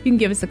share. You can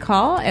give us a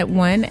call at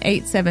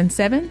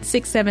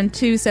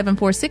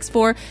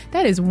 1-877-672-7464.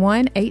 That is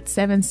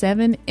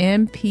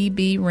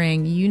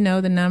 1-877-MPB-RING. You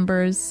know the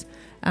numbers.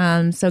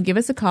 So give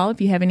us a call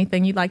if you have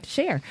anything you'd like to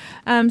share.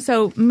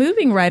 So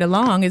moving right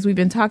along, as we've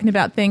been talking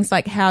about things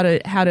like how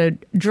to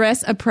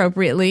dress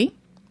appropriately.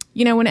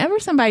 You know, whenever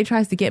somebody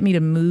tries to get me to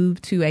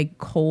move to a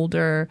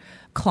colder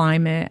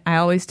climate, I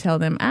always tell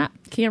them, I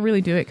can't really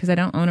do it because I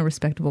don't own a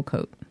respectable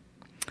coat.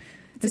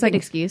 It's like an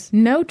excuse.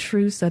 No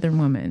true Southern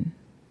woman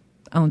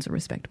owns a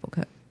respectable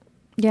coat.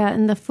 Yeah,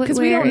 and the we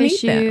footwear don't need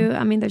issue,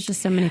 them. I mean, there's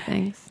just so many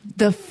things.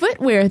 The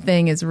footwear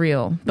thing is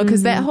real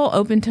because that whole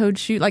open-toed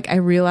shoe, like I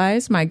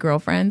realize my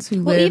girlfriends who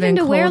live even in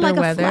to colder wear like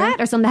weather, a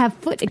flat or something to have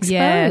foot exposed.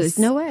 Yes.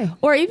 No way.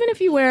 Or even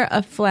if you wear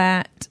a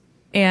flat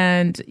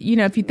and, you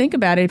know, if you think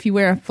about it, if you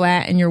wear a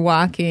flat and you're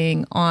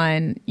walking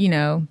on, you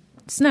know,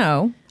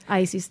 snow,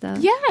 Icy stuff.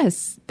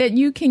 yes, that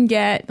you can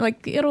get,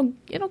 like, it'll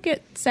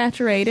get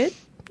saturated,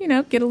 you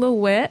know, get a little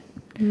wet.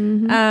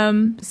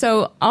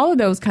 So all of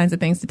those kinds of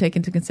things to take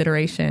into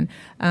consideration,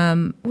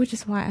 which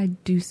is why I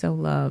do so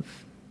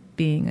love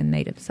being a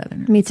native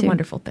Southerner. Me It's a too.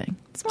 wonderful thing.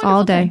 It's a wonderful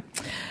All day.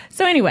 thing.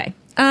 So anyway,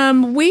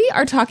 we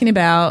are talking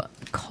about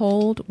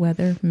cold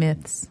weather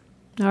myths.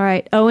 All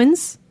right,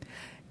 Owens,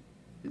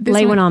 This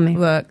lay one on me.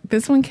 Look,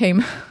 this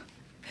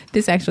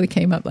actually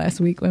came up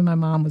last week when my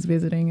mom was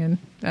visiting, and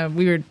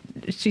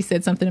she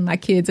said something to my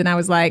kids, and I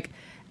was like,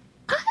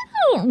 I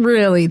don't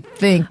really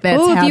think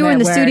that's how if you were in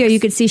the that studio, works. you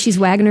could see she's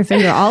wagging her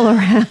finger all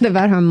around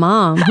about her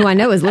mom, who I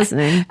know is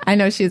listening. I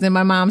know she is, and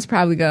my mom's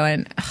probably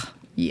going, "Ugh,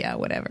 yeah,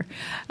 whatever.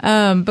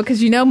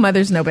 Because you know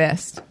mothers know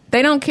best.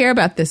 They don't care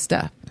about this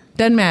stuff.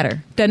 Doesn't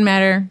matter. Doesn't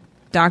matter.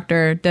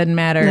 Doctor, doesn't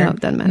matter. No,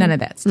 doesn't matter. None of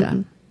that stuff.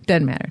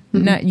 Doesn't matter.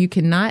 No, you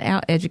cannot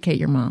out-educate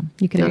your mom.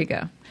 You cannot. There you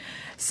go.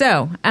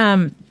 So,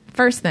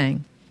 first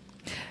thing,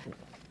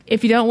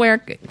 if you don't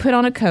put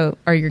on a coat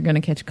or you're going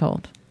to catch a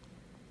cold.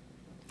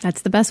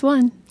 That's the best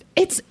one.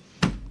 It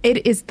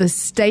is the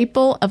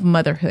staple of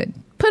motherhood.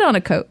 Put on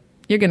a coat.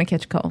 You're going to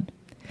catch a cold.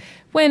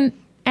 When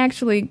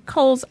actually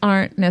colds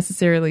aren't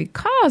necessarily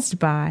caused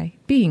by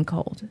being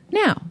cold.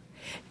 Now,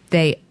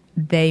 they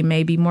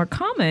may be more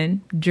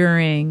common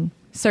during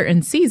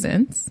certain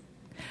seasons,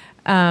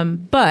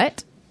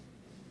 but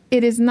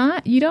it is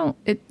not. You don't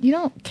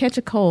catch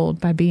a cold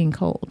by being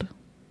cold.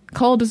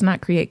 Cold does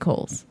not create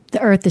colds. The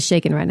earth is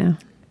shaking right now.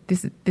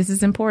 This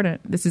is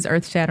important. This is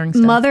earth-shattering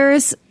stuff.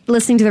 Mothers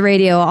listening to the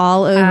radio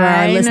all over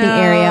our listening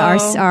area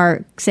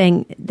are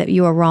saying that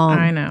you are wrong.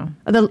 I know.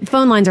 The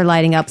phone lines are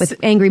lighting up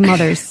with angry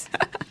mothers.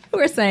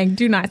 We're saying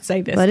do not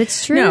say this. But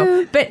it's true.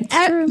 No, but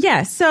It's true.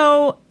 yeah,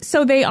 so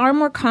they are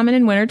more common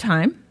in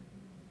wintertime.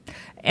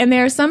 And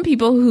there are some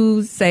people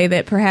who say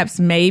that perhaps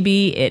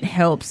maybe it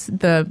helps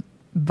the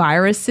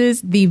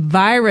viruses,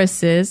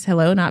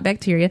 hello, not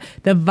bacteria,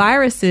 the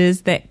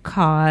viruses that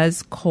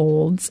cause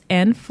colds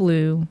and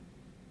flu.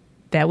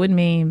 That would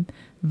mean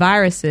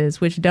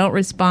viruses which don't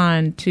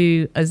respond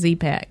to a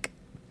Z-Pack.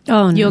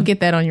 Oh, no. You'll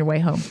get that on your way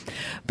home.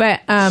 But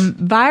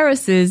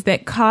viruses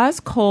that cause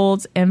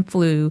colds and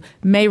flu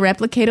may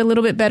replicate a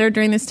little bit better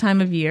during this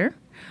time of year.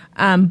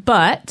 And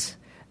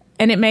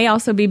it may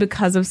also be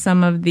because of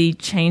some of the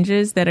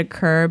changes that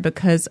occur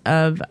because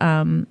of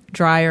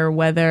drier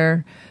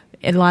weather.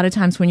 A lot of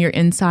times when you're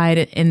inside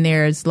and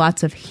there's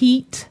lots of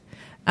heat,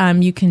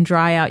 you can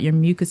dry out your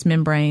mucous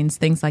membranes,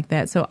 things like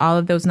that. So all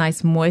of those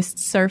nice moist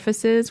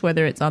surfaces,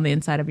 whether it's on the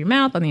inside of your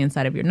mouth, on the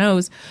inside of your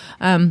nose.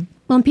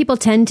 Well, and people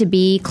tend to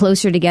be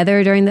closer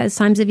together during those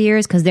times of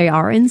years because they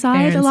are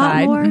inside a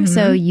lot more. Mm-hmm.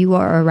 So you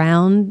are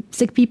around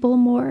sick people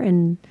more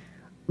and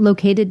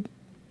located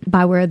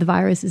by where the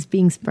virus is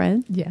being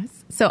spread.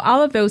 Yes. So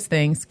all of those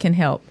things can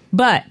help.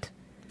 But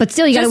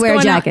still, you got to wear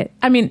a jacket.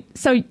 I mean,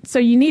 so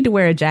you need to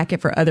wear a jacket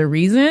for other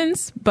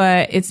reasons,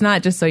 but it's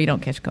not just so you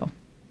don't catch a cold.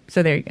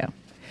 So there you go.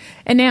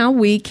 And now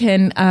we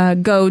can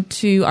go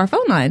to our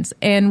phone lines,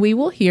 and we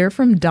will hear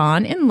from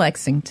Dawn in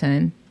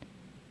Lexington.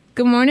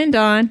 Good morning,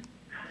 Dawn.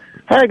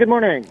 Hi, good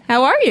morning.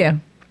 How are you?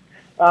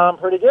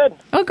 Pretty good.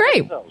 Oh,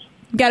 great.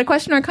 Got a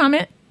question or a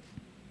comment?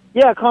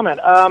 Yeah, comment.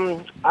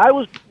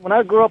 When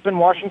I grew up in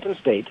Washington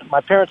State,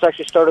 my parents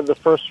actually started the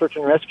first search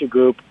and rescue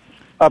group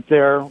up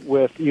there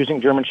with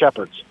using German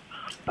Shepherds.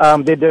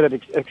 They did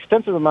an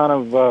extensive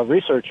amount of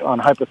research on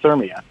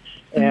hypothermia.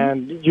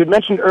 And you'd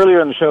mentioned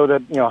earlier in the show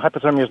that,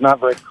 hypothermia is not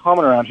very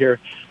common around here,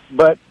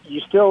 but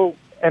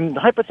and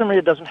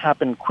hypothermia doesn't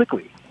happen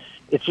quickly.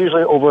 It's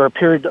usually over a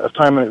period of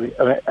time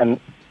and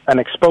an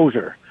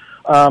exposure.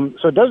 So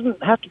it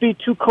doesn't have to be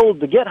too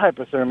cold to get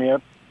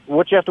hypothermia.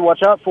 What you have to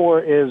watch out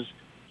for is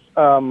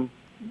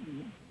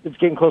it's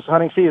getting close to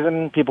hunting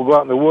season. People go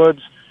out in the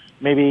woods.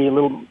 Maybe a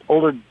little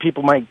older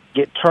people might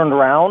get turned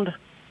around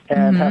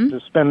and have to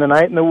spend the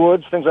night in the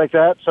woods, things like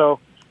that. So,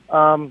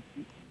 so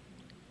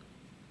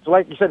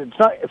like you said,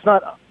 it's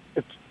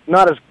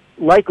not as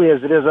likely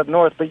as it is up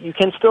north, but you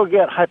can still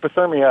get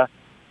hypothermia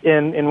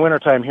in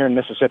wintertime here in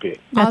Mississippi.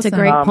 That's Awesome. a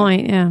great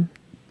point, yeah.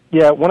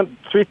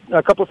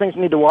 a couple of things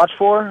you need to watch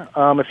for.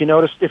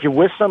 If you're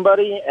with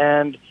somebody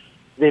and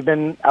they've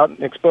been out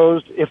and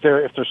exposed, if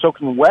they're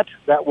soaking wet,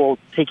 that will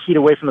take heat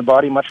away from the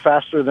body much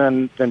faster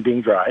than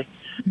being dry.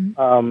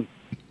 Mm-hmm.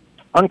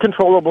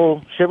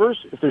 Uncontrollable shivers,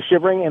 if they're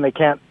shivering and they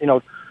can't,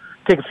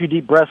 take a few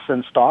deep breaths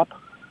and stop.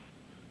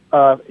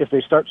 If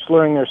they start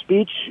slurring their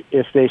speech,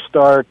 if they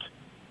start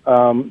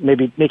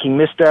maybe making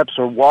missteps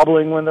or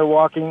wobbling when they're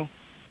walking.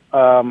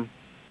 And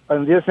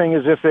the other thing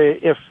is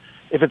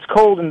if it's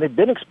cold and they've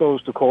been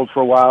exposed to cold for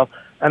a while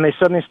and they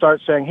suddenly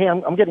start saying, "Hey,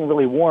 I'm getting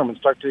really warm," and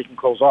start taking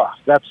clothes off,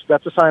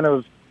 that's a sign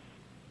of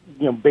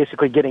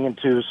basically getting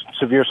into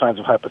severe signs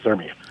of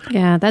hypothermia.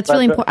 Yeah, that's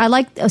really important. I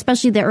like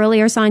especially the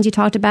earlier signs you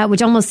talked about,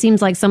 which almost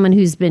seems like someone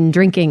who's been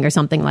drinking or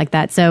something like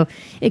that. So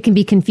it can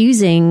be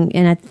confusing,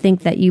 and I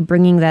think that you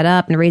bringing that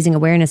up and raising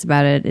awareness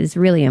about it is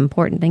really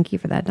important. Thank you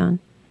for that, Don.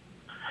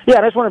 Yeah,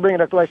 and I just want to bring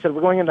it up. Like I said,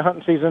 we're going into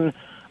hunting season.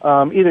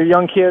 Either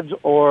young kids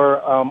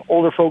or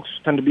older folks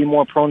tend to be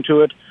more prone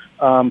to it.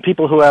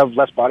 People who have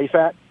less body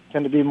fat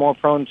tend to be more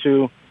prone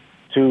to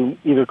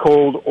either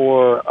cold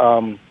or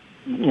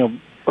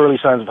early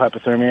signs of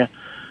hypothermia.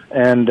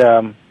 And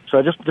so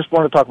I just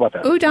wanted to talk about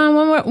that. Ooh, Don,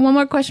 one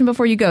more question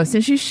before you go.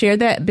 Since you shared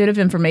that bit of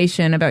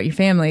information about your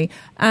family,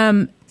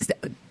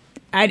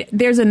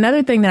 there's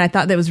another thing that I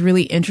thought that was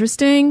really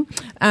interesting.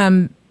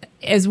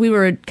 As we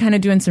were kind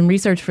of doing some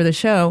research for the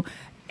show,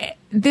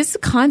 this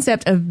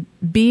concept of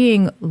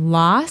being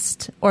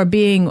lost or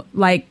being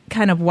like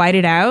kind of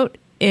whited out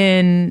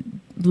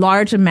in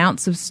large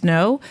amounts of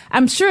snow.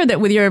 I'm sure that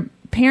with your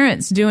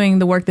parents doing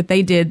the work that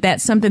they did,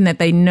 that's something that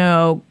they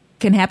know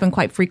can happen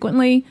quite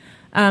frequently.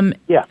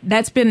 Yeah.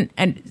 That's been,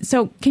 and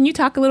so can you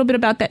talk a little bit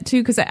about that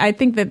too? Because I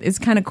think that it's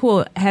kind of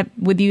cool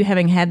with you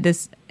having had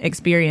this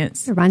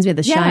experience. It reminds me of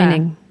The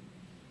Shining.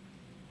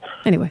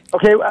 Anyway.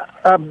 Okay.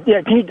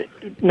 Yeah. Can you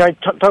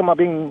talking about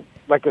being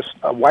like a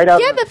whiteout?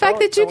 Yeah, the fact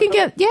that you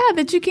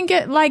can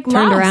get like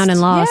turned lost. around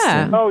and lost.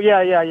 Yeah. Oh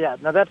yeah.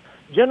 Now that's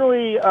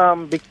generally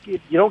you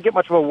don't get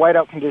much of a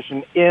whiteout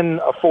condition in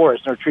a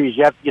forest or trees.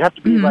 You have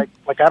to be like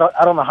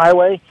out on the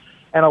highway,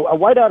 and a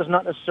whiteout is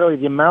not necessarily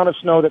the amount of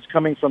snow that's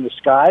coming from the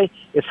sky;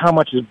 it's how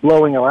much is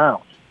blowing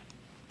around.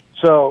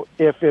 So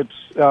if it's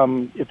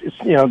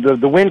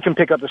the wind can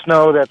pick up the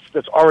snow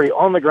that's already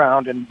on the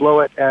ground and blow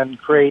it and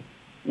create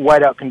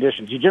whiteout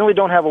conditions. You generally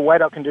don't have a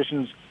whiteout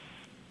conditions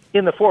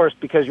in the forest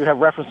because you have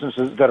references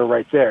that are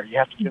right there. You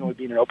have to generally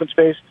be in an open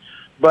space.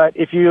 But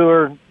if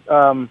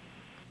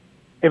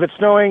it's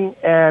snowing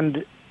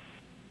and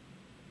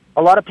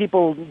a lot of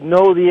people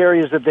know the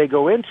areas that they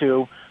go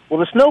into, well,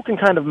 the snow can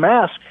kind of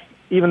mask,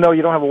 even though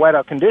you don't have a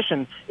whiteout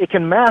condition, it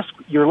can mask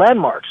your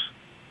landmarks,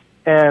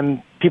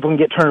 and people can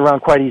get turned around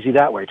quite easy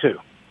that way too.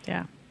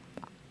 Yeah.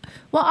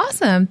 Well,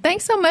 awesome.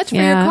 Thanks so much for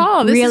your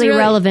call. This really is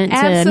relevant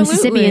to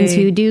Mississippians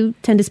who do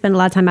tend to spend a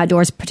lot of time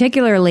outdoors,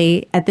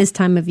 particularly at this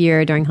time of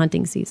year during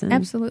hunting season.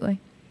 Absolutely.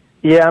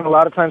 Yeah, and a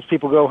lot of times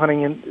people go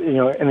hunting in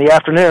the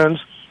afternoons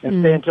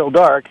and stay until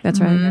dark.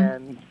 That's right.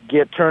 And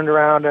get turned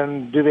around,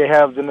 and do they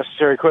have the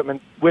necessary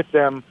equipment with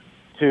them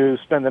to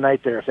spend the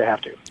night there if they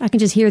have to? I can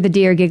just hear the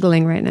deer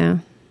giggling right now.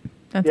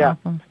 That's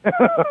awful.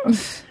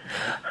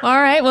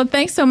 All right. Well,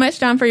 thanks so much,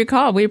 Don, for your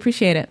call. We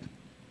appreciate it.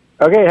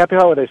 Okay. Happy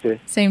holidays to you.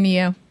 Same to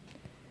you.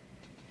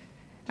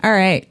 All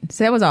right.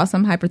 So that was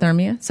awesome,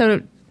 hypothermia.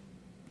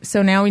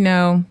 So now we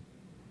know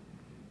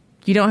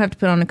you don't have to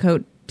put on a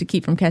coat to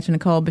keep from catching a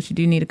cold, but you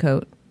do need a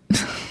coat.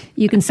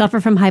 You can suffer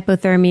from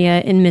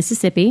hypothermia in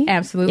Mississippi.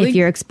 Absolutely. If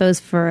you're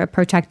exposed for a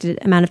protracted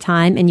amount of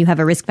time and you have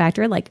a risk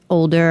factor like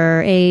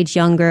older age,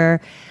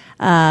 younger,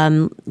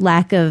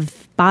 lack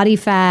of body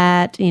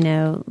fat,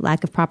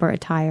 lack of proper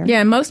attire.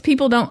 Yeah, most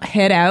people don't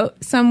head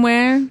out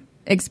somewhere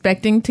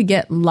expecting to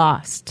get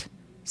lost.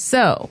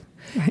 So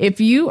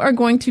if you are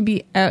going to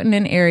be out in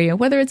an area,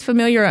 whether it's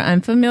familiar or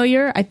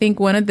unfamiliar, I think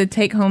one of the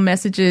take-home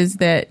messages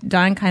that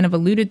Don kind of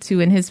alluded to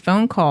in his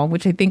phone call,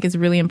 which I think is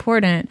really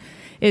important,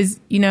 is,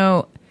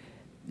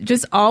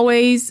 just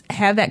always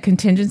have that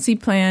contingency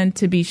plan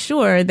to be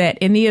sure that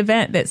in the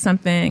event that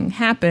something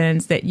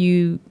happens, that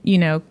you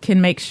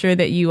can make sure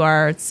that you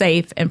are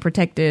safe and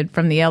protected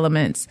from the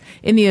elements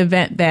in the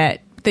event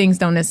that things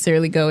don't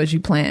necessarily go as you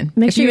plan.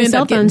 Make sure your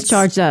cell phone's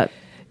charged up.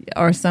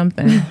 Or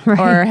something. Right.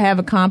 Or have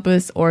a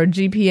compass or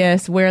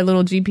GPS, wear a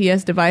little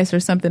GPS device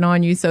or something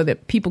on you so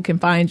that people can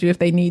find you if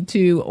they need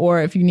to,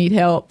 or if you need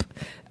help.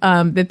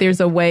 That there's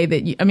a way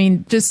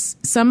that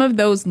just some of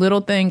those little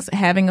things,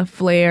 having a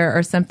flare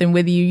or something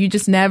with you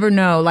just never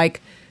know.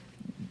 Like,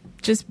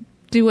 just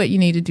do what you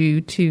need to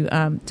do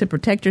to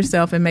protect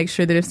yourself and make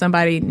sure that if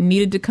somebody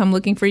needed to come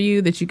looking for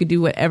you, that you could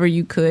do whatever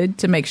you could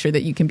to make sure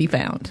that you can be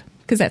found,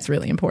 because that's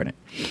really important.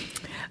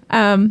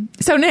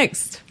 So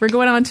next, we're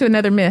going on to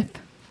another myth.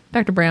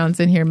 Dr. Brown's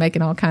in here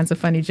making all kinds of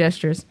funny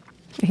gestures.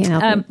 I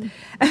can't help it.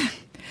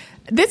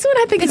 This one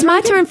I think it's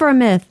my turn for a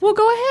myth. Well,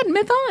 go ahead,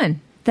 myth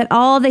on. That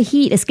all the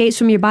heat escapes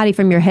from your body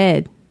from your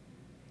head.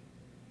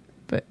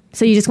 But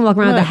so you just can walk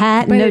around with a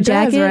hat and no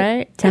jacket? Does,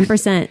 right?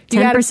 10%.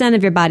 10%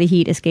 of your body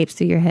heat escapes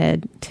through your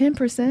head.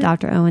 10%?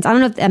 Dr. Owens. I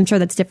don't know I'm sure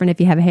that's different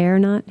if you have hair or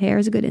not. Hair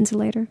is a good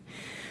insulator.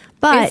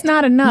 But it's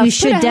not enough. You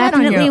should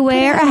definitely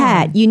wear a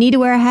hat. You need to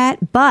wear a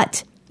hat,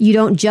 but you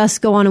don't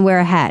just go on and wear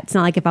a hat. It's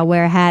not like if I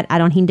wear a hat, I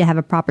don't need to have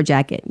a proper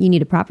jacket. You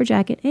need a proper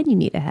jacket and you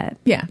need a hat.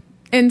 Yeah.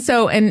 And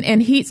so,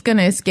 and heat's going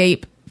to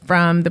escape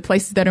from the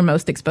places that are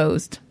most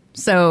exposed.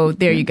 So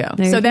there you go.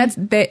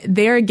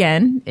 There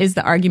again is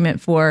the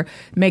argument for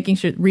making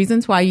sure,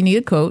 reasons why you need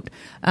a coat,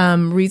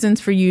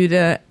 reasons for you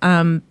to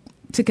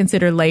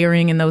consider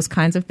layering and those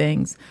kinds of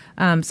things.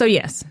 So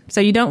yes, so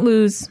you don't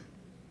lose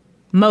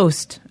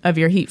most of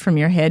your heat from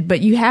your head,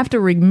 but you have to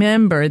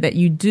remember that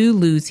you do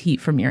lose heat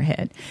from your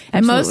head.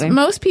 And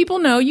most people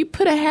know you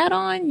put a hat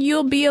on,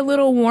 you'll be a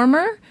little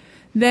warmer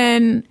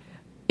than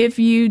if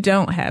you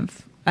don't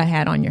have a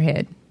hat on your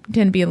head. You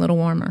tend to be a little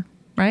warmer.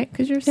 Right?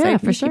 Because you're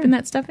safe. You're keeping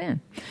that stuff in.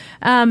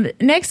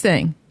 Next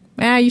thing.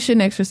 You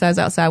shouldn't exercise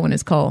outside when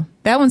it's cold.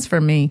 That one's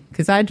for me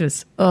because I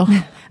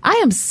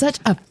am such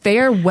a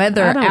fair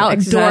weather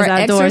outdoor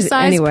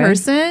exercise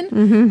person.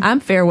 Mm-hmm. I'm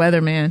fair weather,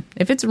 man.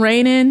 If it's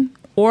raining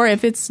or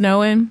if it's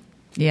snowing,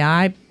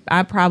 I'm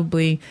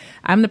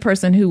the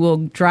person who will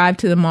drive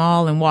to the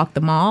mall and walk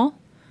the mall.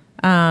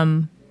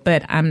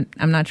 But I'm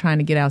not trying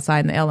to get outside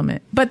in the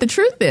element. But the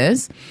truth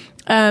is,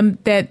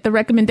 that the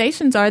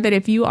recommendations are that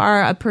if you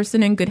are a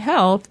person in good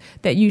health,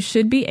 that you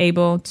should be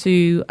able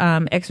to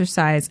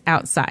exercise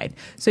outside.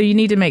 So you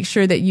need to make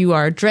sure that you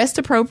are dressed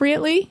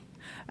appropriately.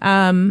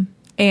 And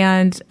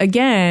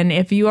again,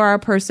 if you are a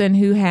person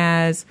who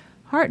has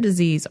heart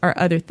disease or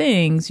other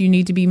things, you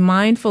need to be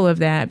mindful of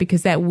that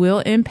because that will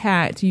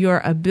impact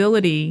your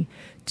ability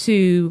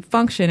to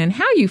function and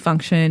how you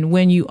function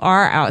when you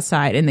are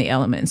outside in the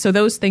elements. So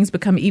those things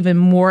become even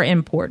more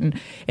important.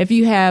 If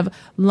you have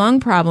lung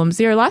problems,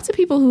 there are lots of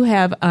people who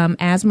have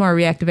asthma or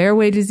reactive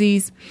airway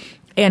disease,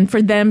 and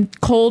for them,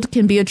 cold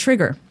can be a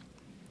trigger.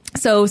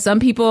 So some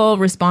people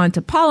respond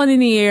to pollen in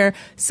the air.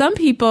 Some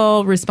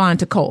people respond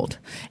to cold.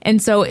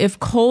 And so if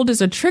cold is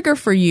a trigger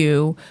for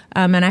you,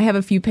 and I have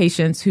a few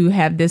patients who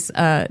have this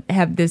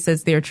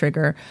as their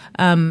trigger,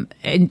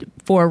 and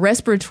for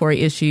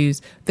respiratory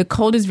issues, the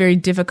cold is very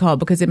difficult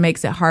because it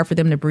makes it hard for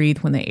them to breathe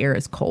when the air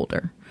is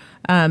colder.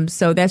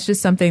 So that's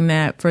just something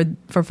that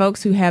for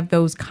folks who have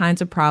those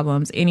kinds of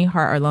problems, any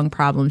heart or lung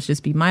problems,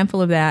 just be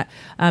mindful of that,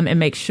 and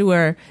make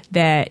sure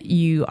that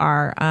you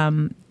are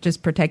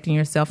just protecting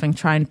yourself and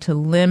trying to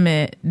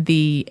limit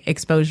the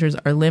exposures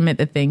or limit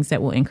the things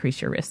that will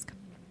increase your risk.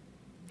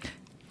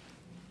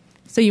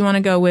 So you want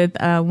to go with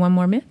one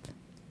more myth?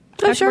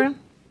 Oh, sure.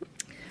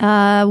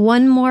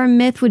 One more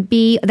myth would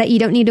be that you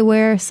don't need to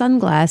wear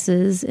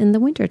sunglasses in the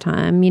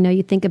wintertime.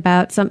 You think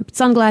about some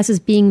sunglasses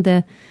being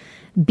the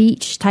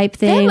beach type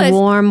thing,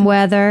 warm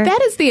weather.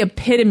 That is the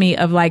epitome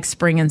of like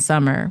spring and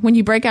summer, when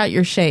you break out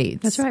your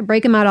shades. That's right.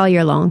 Break them out all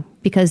year long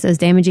because those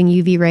damaging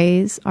UV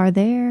rays are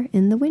there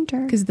in the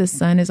winter. Because the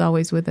sun is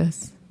always with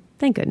us.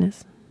 Thank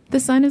goodness. The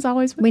sun is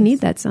always with us. We need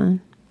that sun.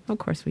 Of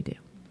course we do.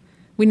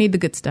 We need the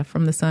good stuff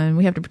from the sun.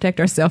 We have to protect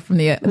ourselves from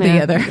the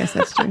other. I guess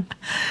that's true.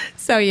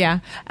 So,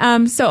 yeah.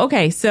 So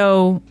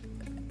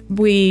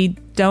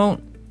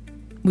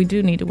we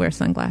do need to wear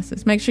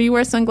sunglasses. Make sure you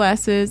wear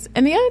sunglasses.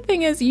 And the other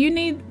thing is you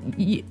need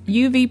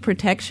UV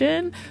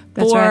protection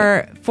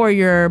for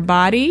your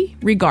body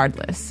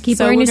regardless. Keep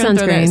wearing your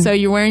sunscreen. So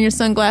you're wearing your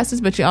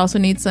sunglasses, but you also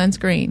need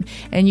sunscreen.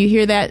 And you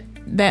hear that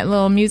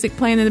little music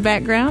playing in the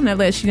background, that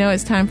lets you know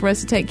it's time for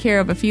us to take care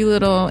of a few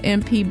little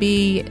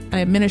MPB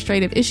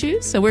administrative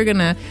issues. So we're going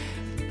to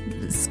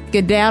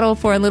skedaddle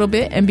for a little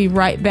bit and be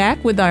right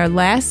back with our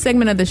last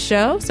segment of the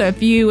show. So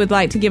if you would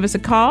like to give us a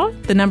call,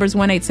 the number is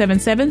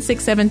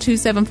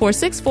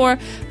 1-877-672-7464.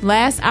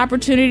 Last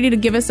opportunity to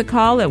give us a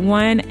call at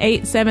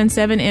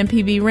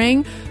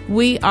 1-877-MPB-RING.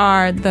 We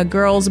are the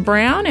Girls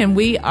Brown, and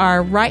we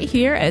are right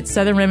here at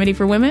Southern Remedy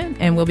for Women,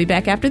 and we'll be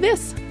back after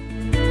this.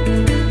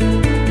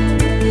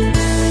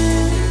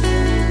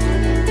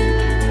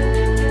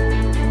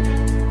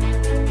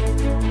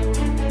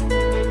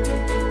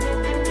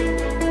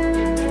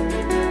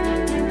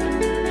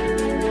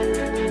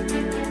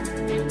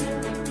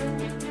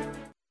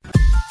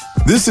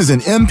 This is an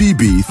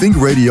MPB Think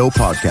Radio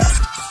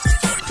podcast.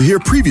 To hear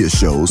previous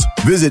shows,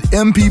 visit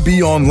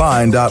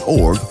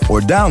mpbonline.org or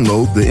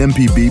download the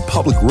MPB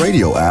Public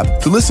Radio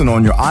app to listen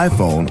on your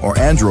iPhone or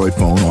Android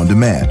phone on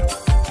demand.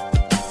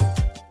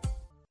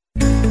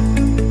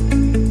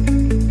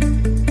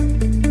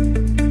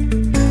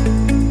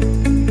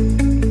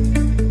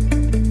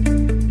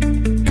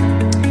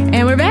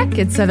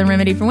 It's Southern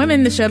Remedy for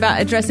Women, the show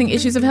about addressing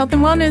issues of health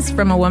and wellness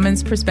from a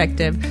woman's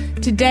perspective.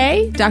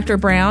 Today, Dr.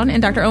 Brown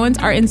and Dr. Owens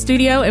are in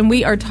studio, and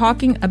we are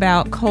talking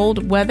about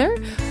cold weather.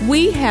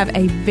 We have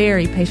a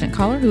very patient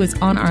caller who is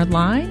on our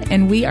line,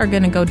 and we are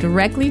going to go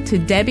directly to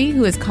Debbie,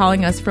 who is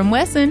calling us from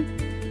Wesson.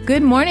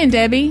 Good morning,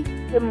 Debbie.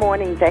 Good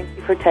morning. Thank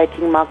you for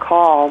taking my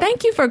call.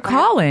 Thank you for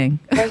calling.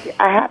 Thank you.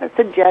 I have a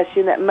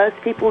suggestion that most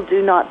people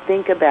do not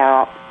think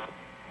about,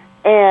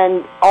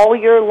 and all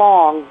year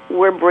long,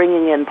 we're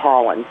bringing in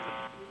pollen.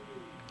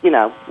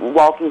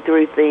 Walking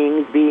through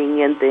things, being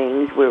in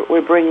things,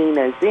 we're bringing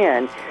those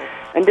in.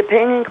 And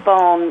depending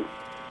upon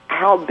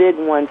how big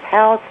one's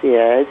house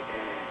is,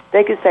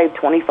 they could save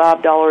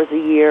 $25 a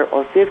year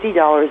or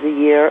 $50 a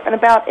year, and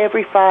about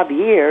every 5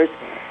 years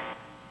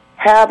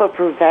have a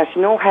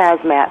professional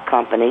hazmat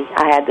company,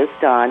 I had this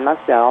done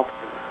myself,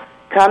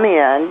 come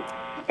in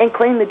and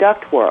clean the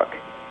ductwork.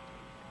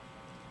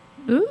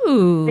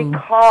 Ooh.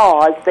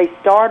 Because they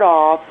start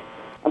off,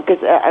 because,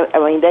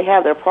 they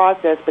have their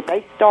process, but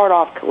they start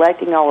off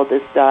collecting all of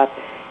this stuff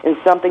in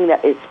something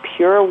that is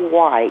pure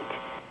white.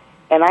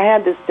 And I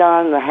had this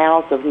done in the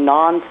house of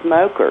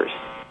non-smokers.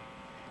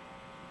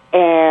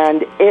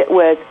 And it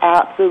was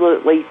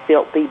absolutely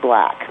filthy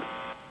black.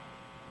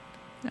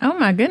 Oh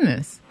my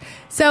goodness!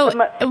 So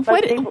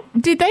what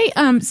did they?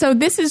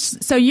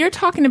 So you're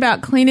talking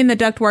about cleaning the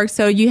ductwork.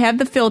 So you have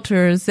the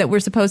filters that we're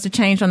supposed to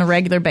change on a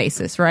regular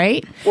basis,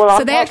 right? Well,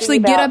 so they actually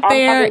get up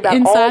there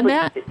inside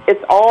that.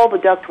 It's all the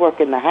ductwork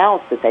in the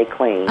house that they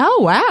clean. Oh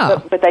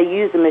wow! But they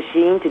use a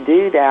machine to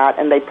do that,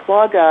 and they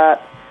plug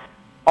up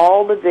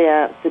all the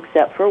vents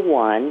except for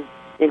one,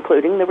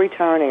 including the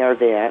return air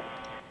vents.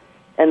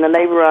 And then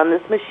they run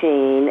this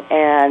machine,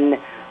 and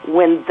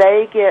when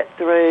they get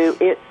through,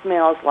 it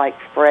smells like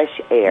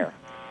fresh air.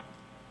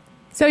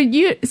 So are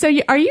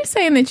you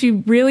saying that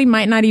you really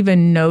might not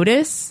even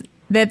notice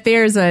that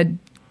there's a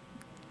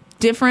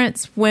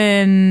difference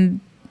when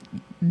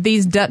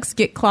these ducts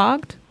get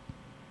clogged?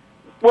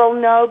 Well,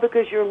 no,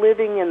 because you're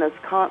living in this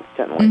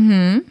constantly.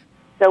 Mm-hmm.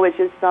 So it's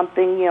just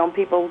something,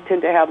 people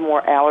tend to have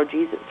more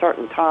allergies at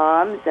certain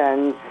times,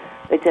 and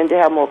they tend to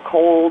have more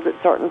colds at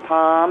certain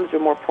times or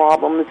more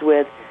problems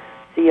with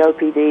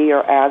COPD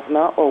or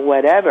asthma or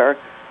whatever.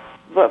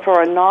 But for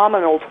a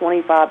nominal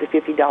 $25 to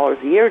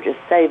 $50 a year, just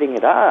saving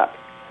it up,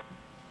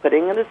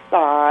 putting it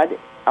aside,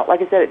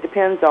 like I said, it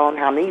depends on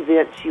how many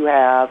vents you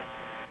have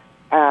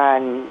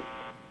and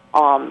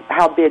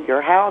how big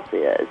your house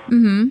is.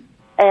 Mm-hmm.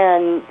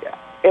 And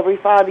every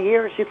 5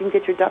 years, you can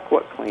get your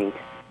ductwork cleaned.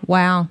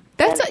 Wow.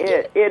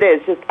 It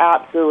is just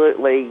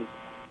absolutely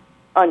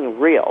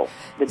unreal,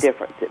 the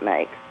difference it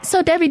makes.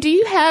 So,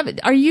 Debbie,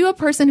 are you a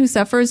person who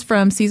suffers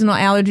from seasonal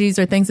allergies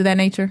or things of that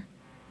nature?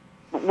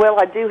 Well,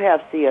 I do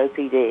have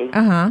COPD.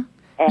 Uh-huh.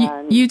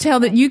 And you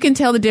can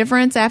tell the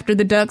difference after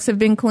the ducts have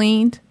been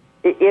cleaned?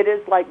 It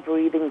is like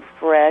breathing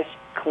fresh,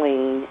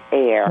 clean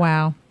air.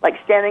 Wow. Like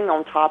standing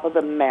on top of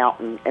the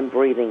mountain and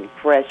breathing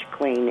fresh,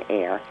 clean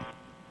air.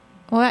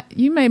 Well,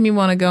 you made me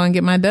want to go and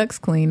get my ducts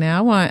clean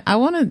now. I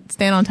want to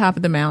stand on top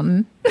of the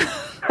mountain.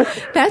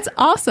 That's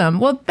awesome.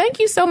 Well, thank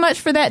you so much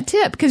for that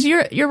tip, because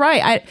you're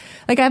right.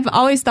 I've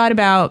always thought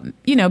about,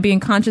 being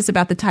conscious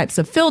about the types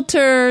of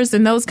filters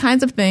and those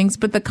kinds of things,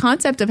 but the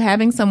concept of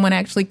having someone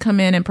actually come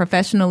in and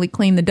professionally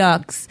clean the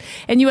ducts.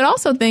 And you would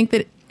also think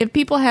that if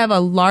people have a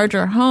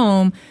larger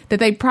home,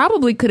 that they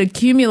probably could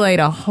accumulate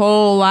a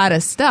whole lot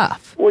of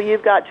stuff. Well,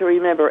 you've got to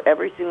remember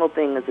every single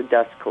thing is a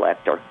dust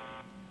collector.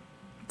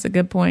 That's a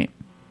good point.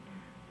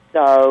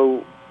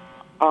 So,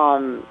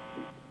 I'm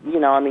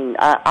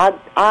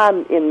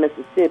in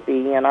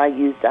Mississippi, and I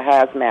used a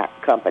hazmat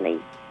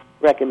company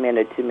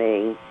recommended to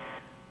me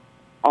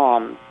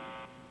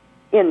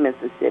in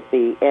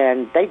Mississippi,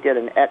 and they did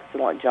an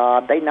excellent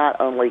job. They not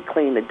only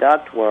clean the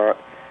ductwork,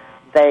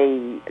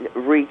 they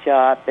reach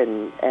up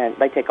and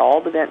they take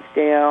all the vents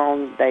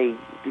down, they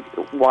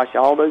wash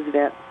all those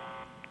vents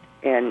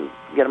and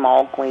get them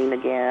all clean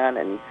again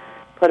and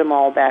put them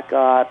all back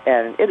up,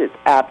 and it is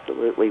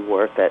absolutely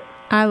worth it.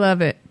 I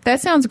love it. That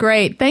sounds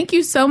great. Thank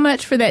you so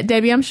much for that,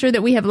 Debbie. I'm sure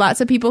that we have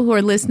lots of people who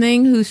are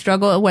listening who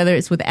struggle, whether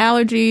it's with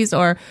allergies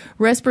or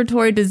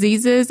respiratory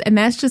diseases, and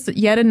that's just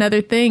yet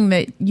another thing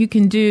that you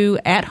can do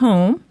at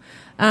home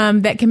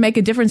that can make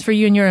a difference for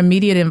you in your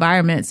immediate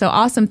environment. So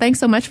awesome. Thanks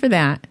so much for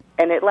that.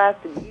 And it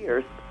lasted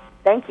years.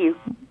 Thank you.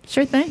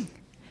 Sure thing.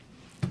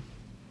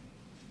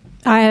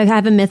 I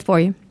have a myth for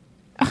you.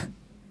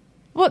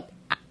 Well,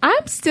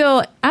 I'm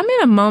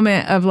in a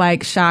moment of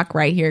shock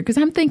right here, because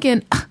I'm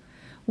thinking,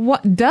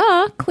 what?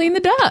 Duh! Clean the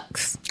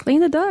ducts.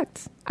 Clean the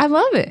ducts. I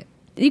love it.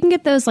 You can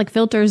get those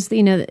filters,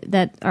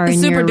 that are the in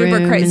super your duper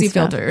room crazy and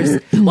stuff.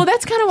 filters. Well,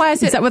 that's kind of why I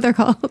said. Is that what they're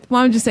called?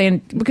 Well, I'm just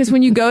saying, because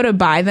when you go to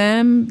buy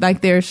them,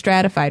 they're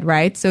stratified,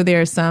 right? So there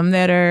are some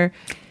that are.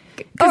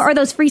 Or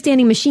those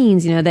freestanding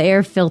machines, the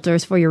air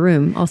filters for your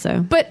room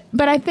also. But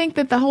I think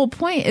that the whole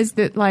point is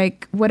that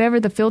whatever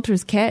the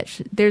filters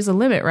catch, there's a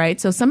limit, right?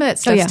 So some of that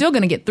stuff's still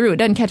going to get through. It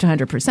doesn't catch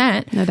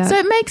 100%. No doubt. So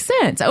it makes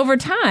sense over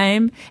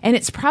time, and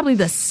it's probably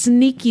the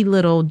sneaky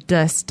little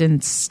dust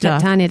and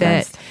stuff. That tiny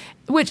dust.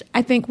 Which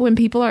I think when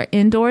people are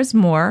indoors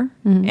more,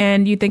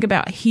 and you think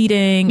about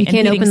heating, you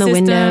can't open the systems,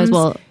 windows.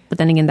 Well, but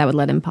then again, that would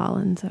let in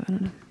pollen. So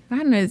I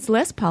don't know. It's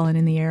less pollen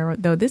in the air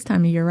though this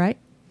time of year, right?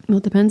 Well,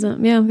 it depends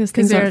on because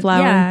things are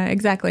flowering. Yeah,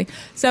 exactly.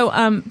 So,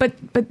 but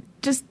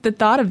just the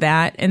thought of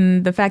that,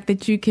 and the fact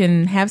that you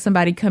can have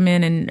somebody come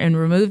in and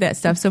remove that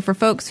stuff. So for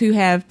folks who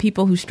have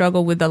people who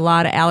struggle with a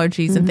lot of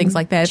allergies and things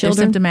like that, if they're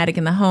symptomatic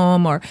in the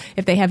home or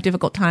if they have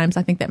difficult times,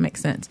 I think that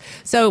makes sense.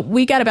 So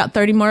we got about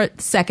 30 more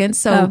seconds.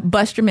 So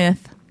bust your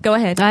myth. Go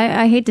ahead.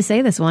 I hate to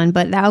say this one,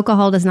 but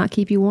alcohol does not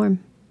keep you warm.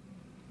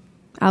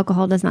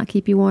 Alcohol does not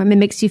keep you warm. It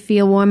makes you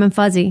feel warm and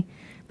fuzzy,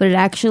 but it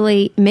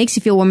actually makes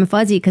you feel warm and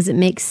fuzzy because it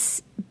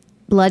makes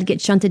blood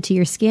gets shunted to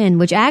your skin,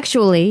 which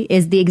actually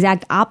is the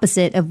exact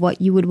opposite of what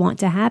you would want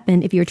to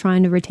happen if you're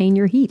trying to retain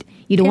your heat.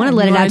 You don't want to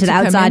let it out to the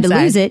outside to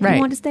lose it. Right. You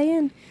want to stay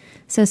in.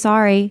 So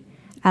sorry,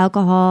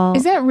 alcohol.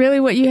 Is that really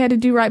what you had to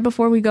do right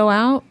before we go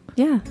out?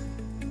 Yeah.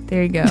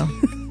 There you go.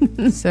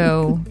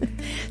 So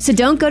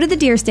don't go to the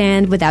deer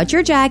stand without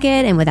your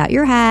jacket and without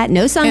your hat,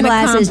 no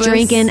sunglasses, compass.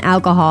 drinking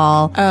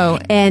alcohol, Oh,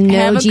 and no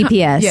have a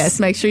GPS. yes,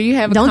 make sure you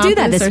have a Don't do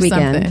that compass this or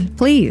weekend, something.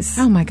 please.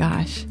 Oh my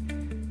gosh.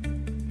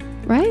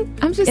 Right?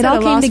 I'm just it at all a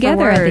came loss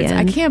together for at the words.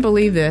 end. I can't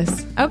believe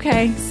this.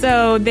 Okay,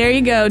 so there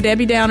you go.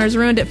 Debbie Downer's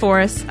ruined it for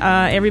us.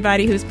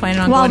 Everybody who's planning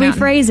on Well, going out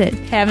rephrase it.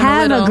 having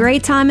Have a a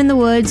great time in the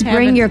woods. Bring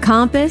having- your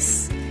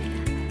compass,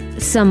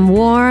 some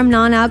warm,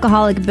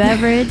 non-alcoholic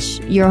beverage,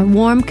 your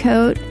warm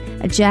coat,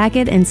 a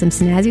jacket, and some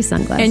snazzy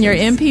sunglasses. and your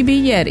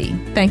MPB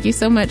Yeti. Thank you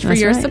so much for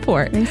That's your right.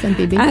 support. Thanks,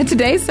 MPB.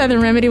 Today's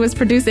Southern Remedy was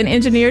produced and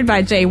engineered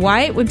by Jay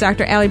White with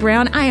Dr. Allie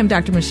Brown. I am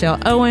Dr. Michelle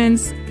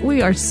Owens.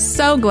 We are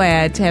so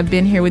glad to have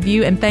been here with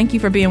you, and thank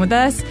you for being with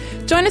us.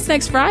 Join us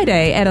next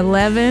Friday at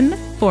 11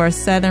 for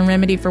Southern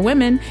Remedy for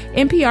Women.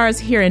 NPR's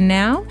Here and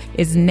Now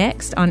is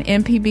next on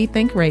MPB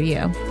Think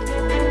Radio.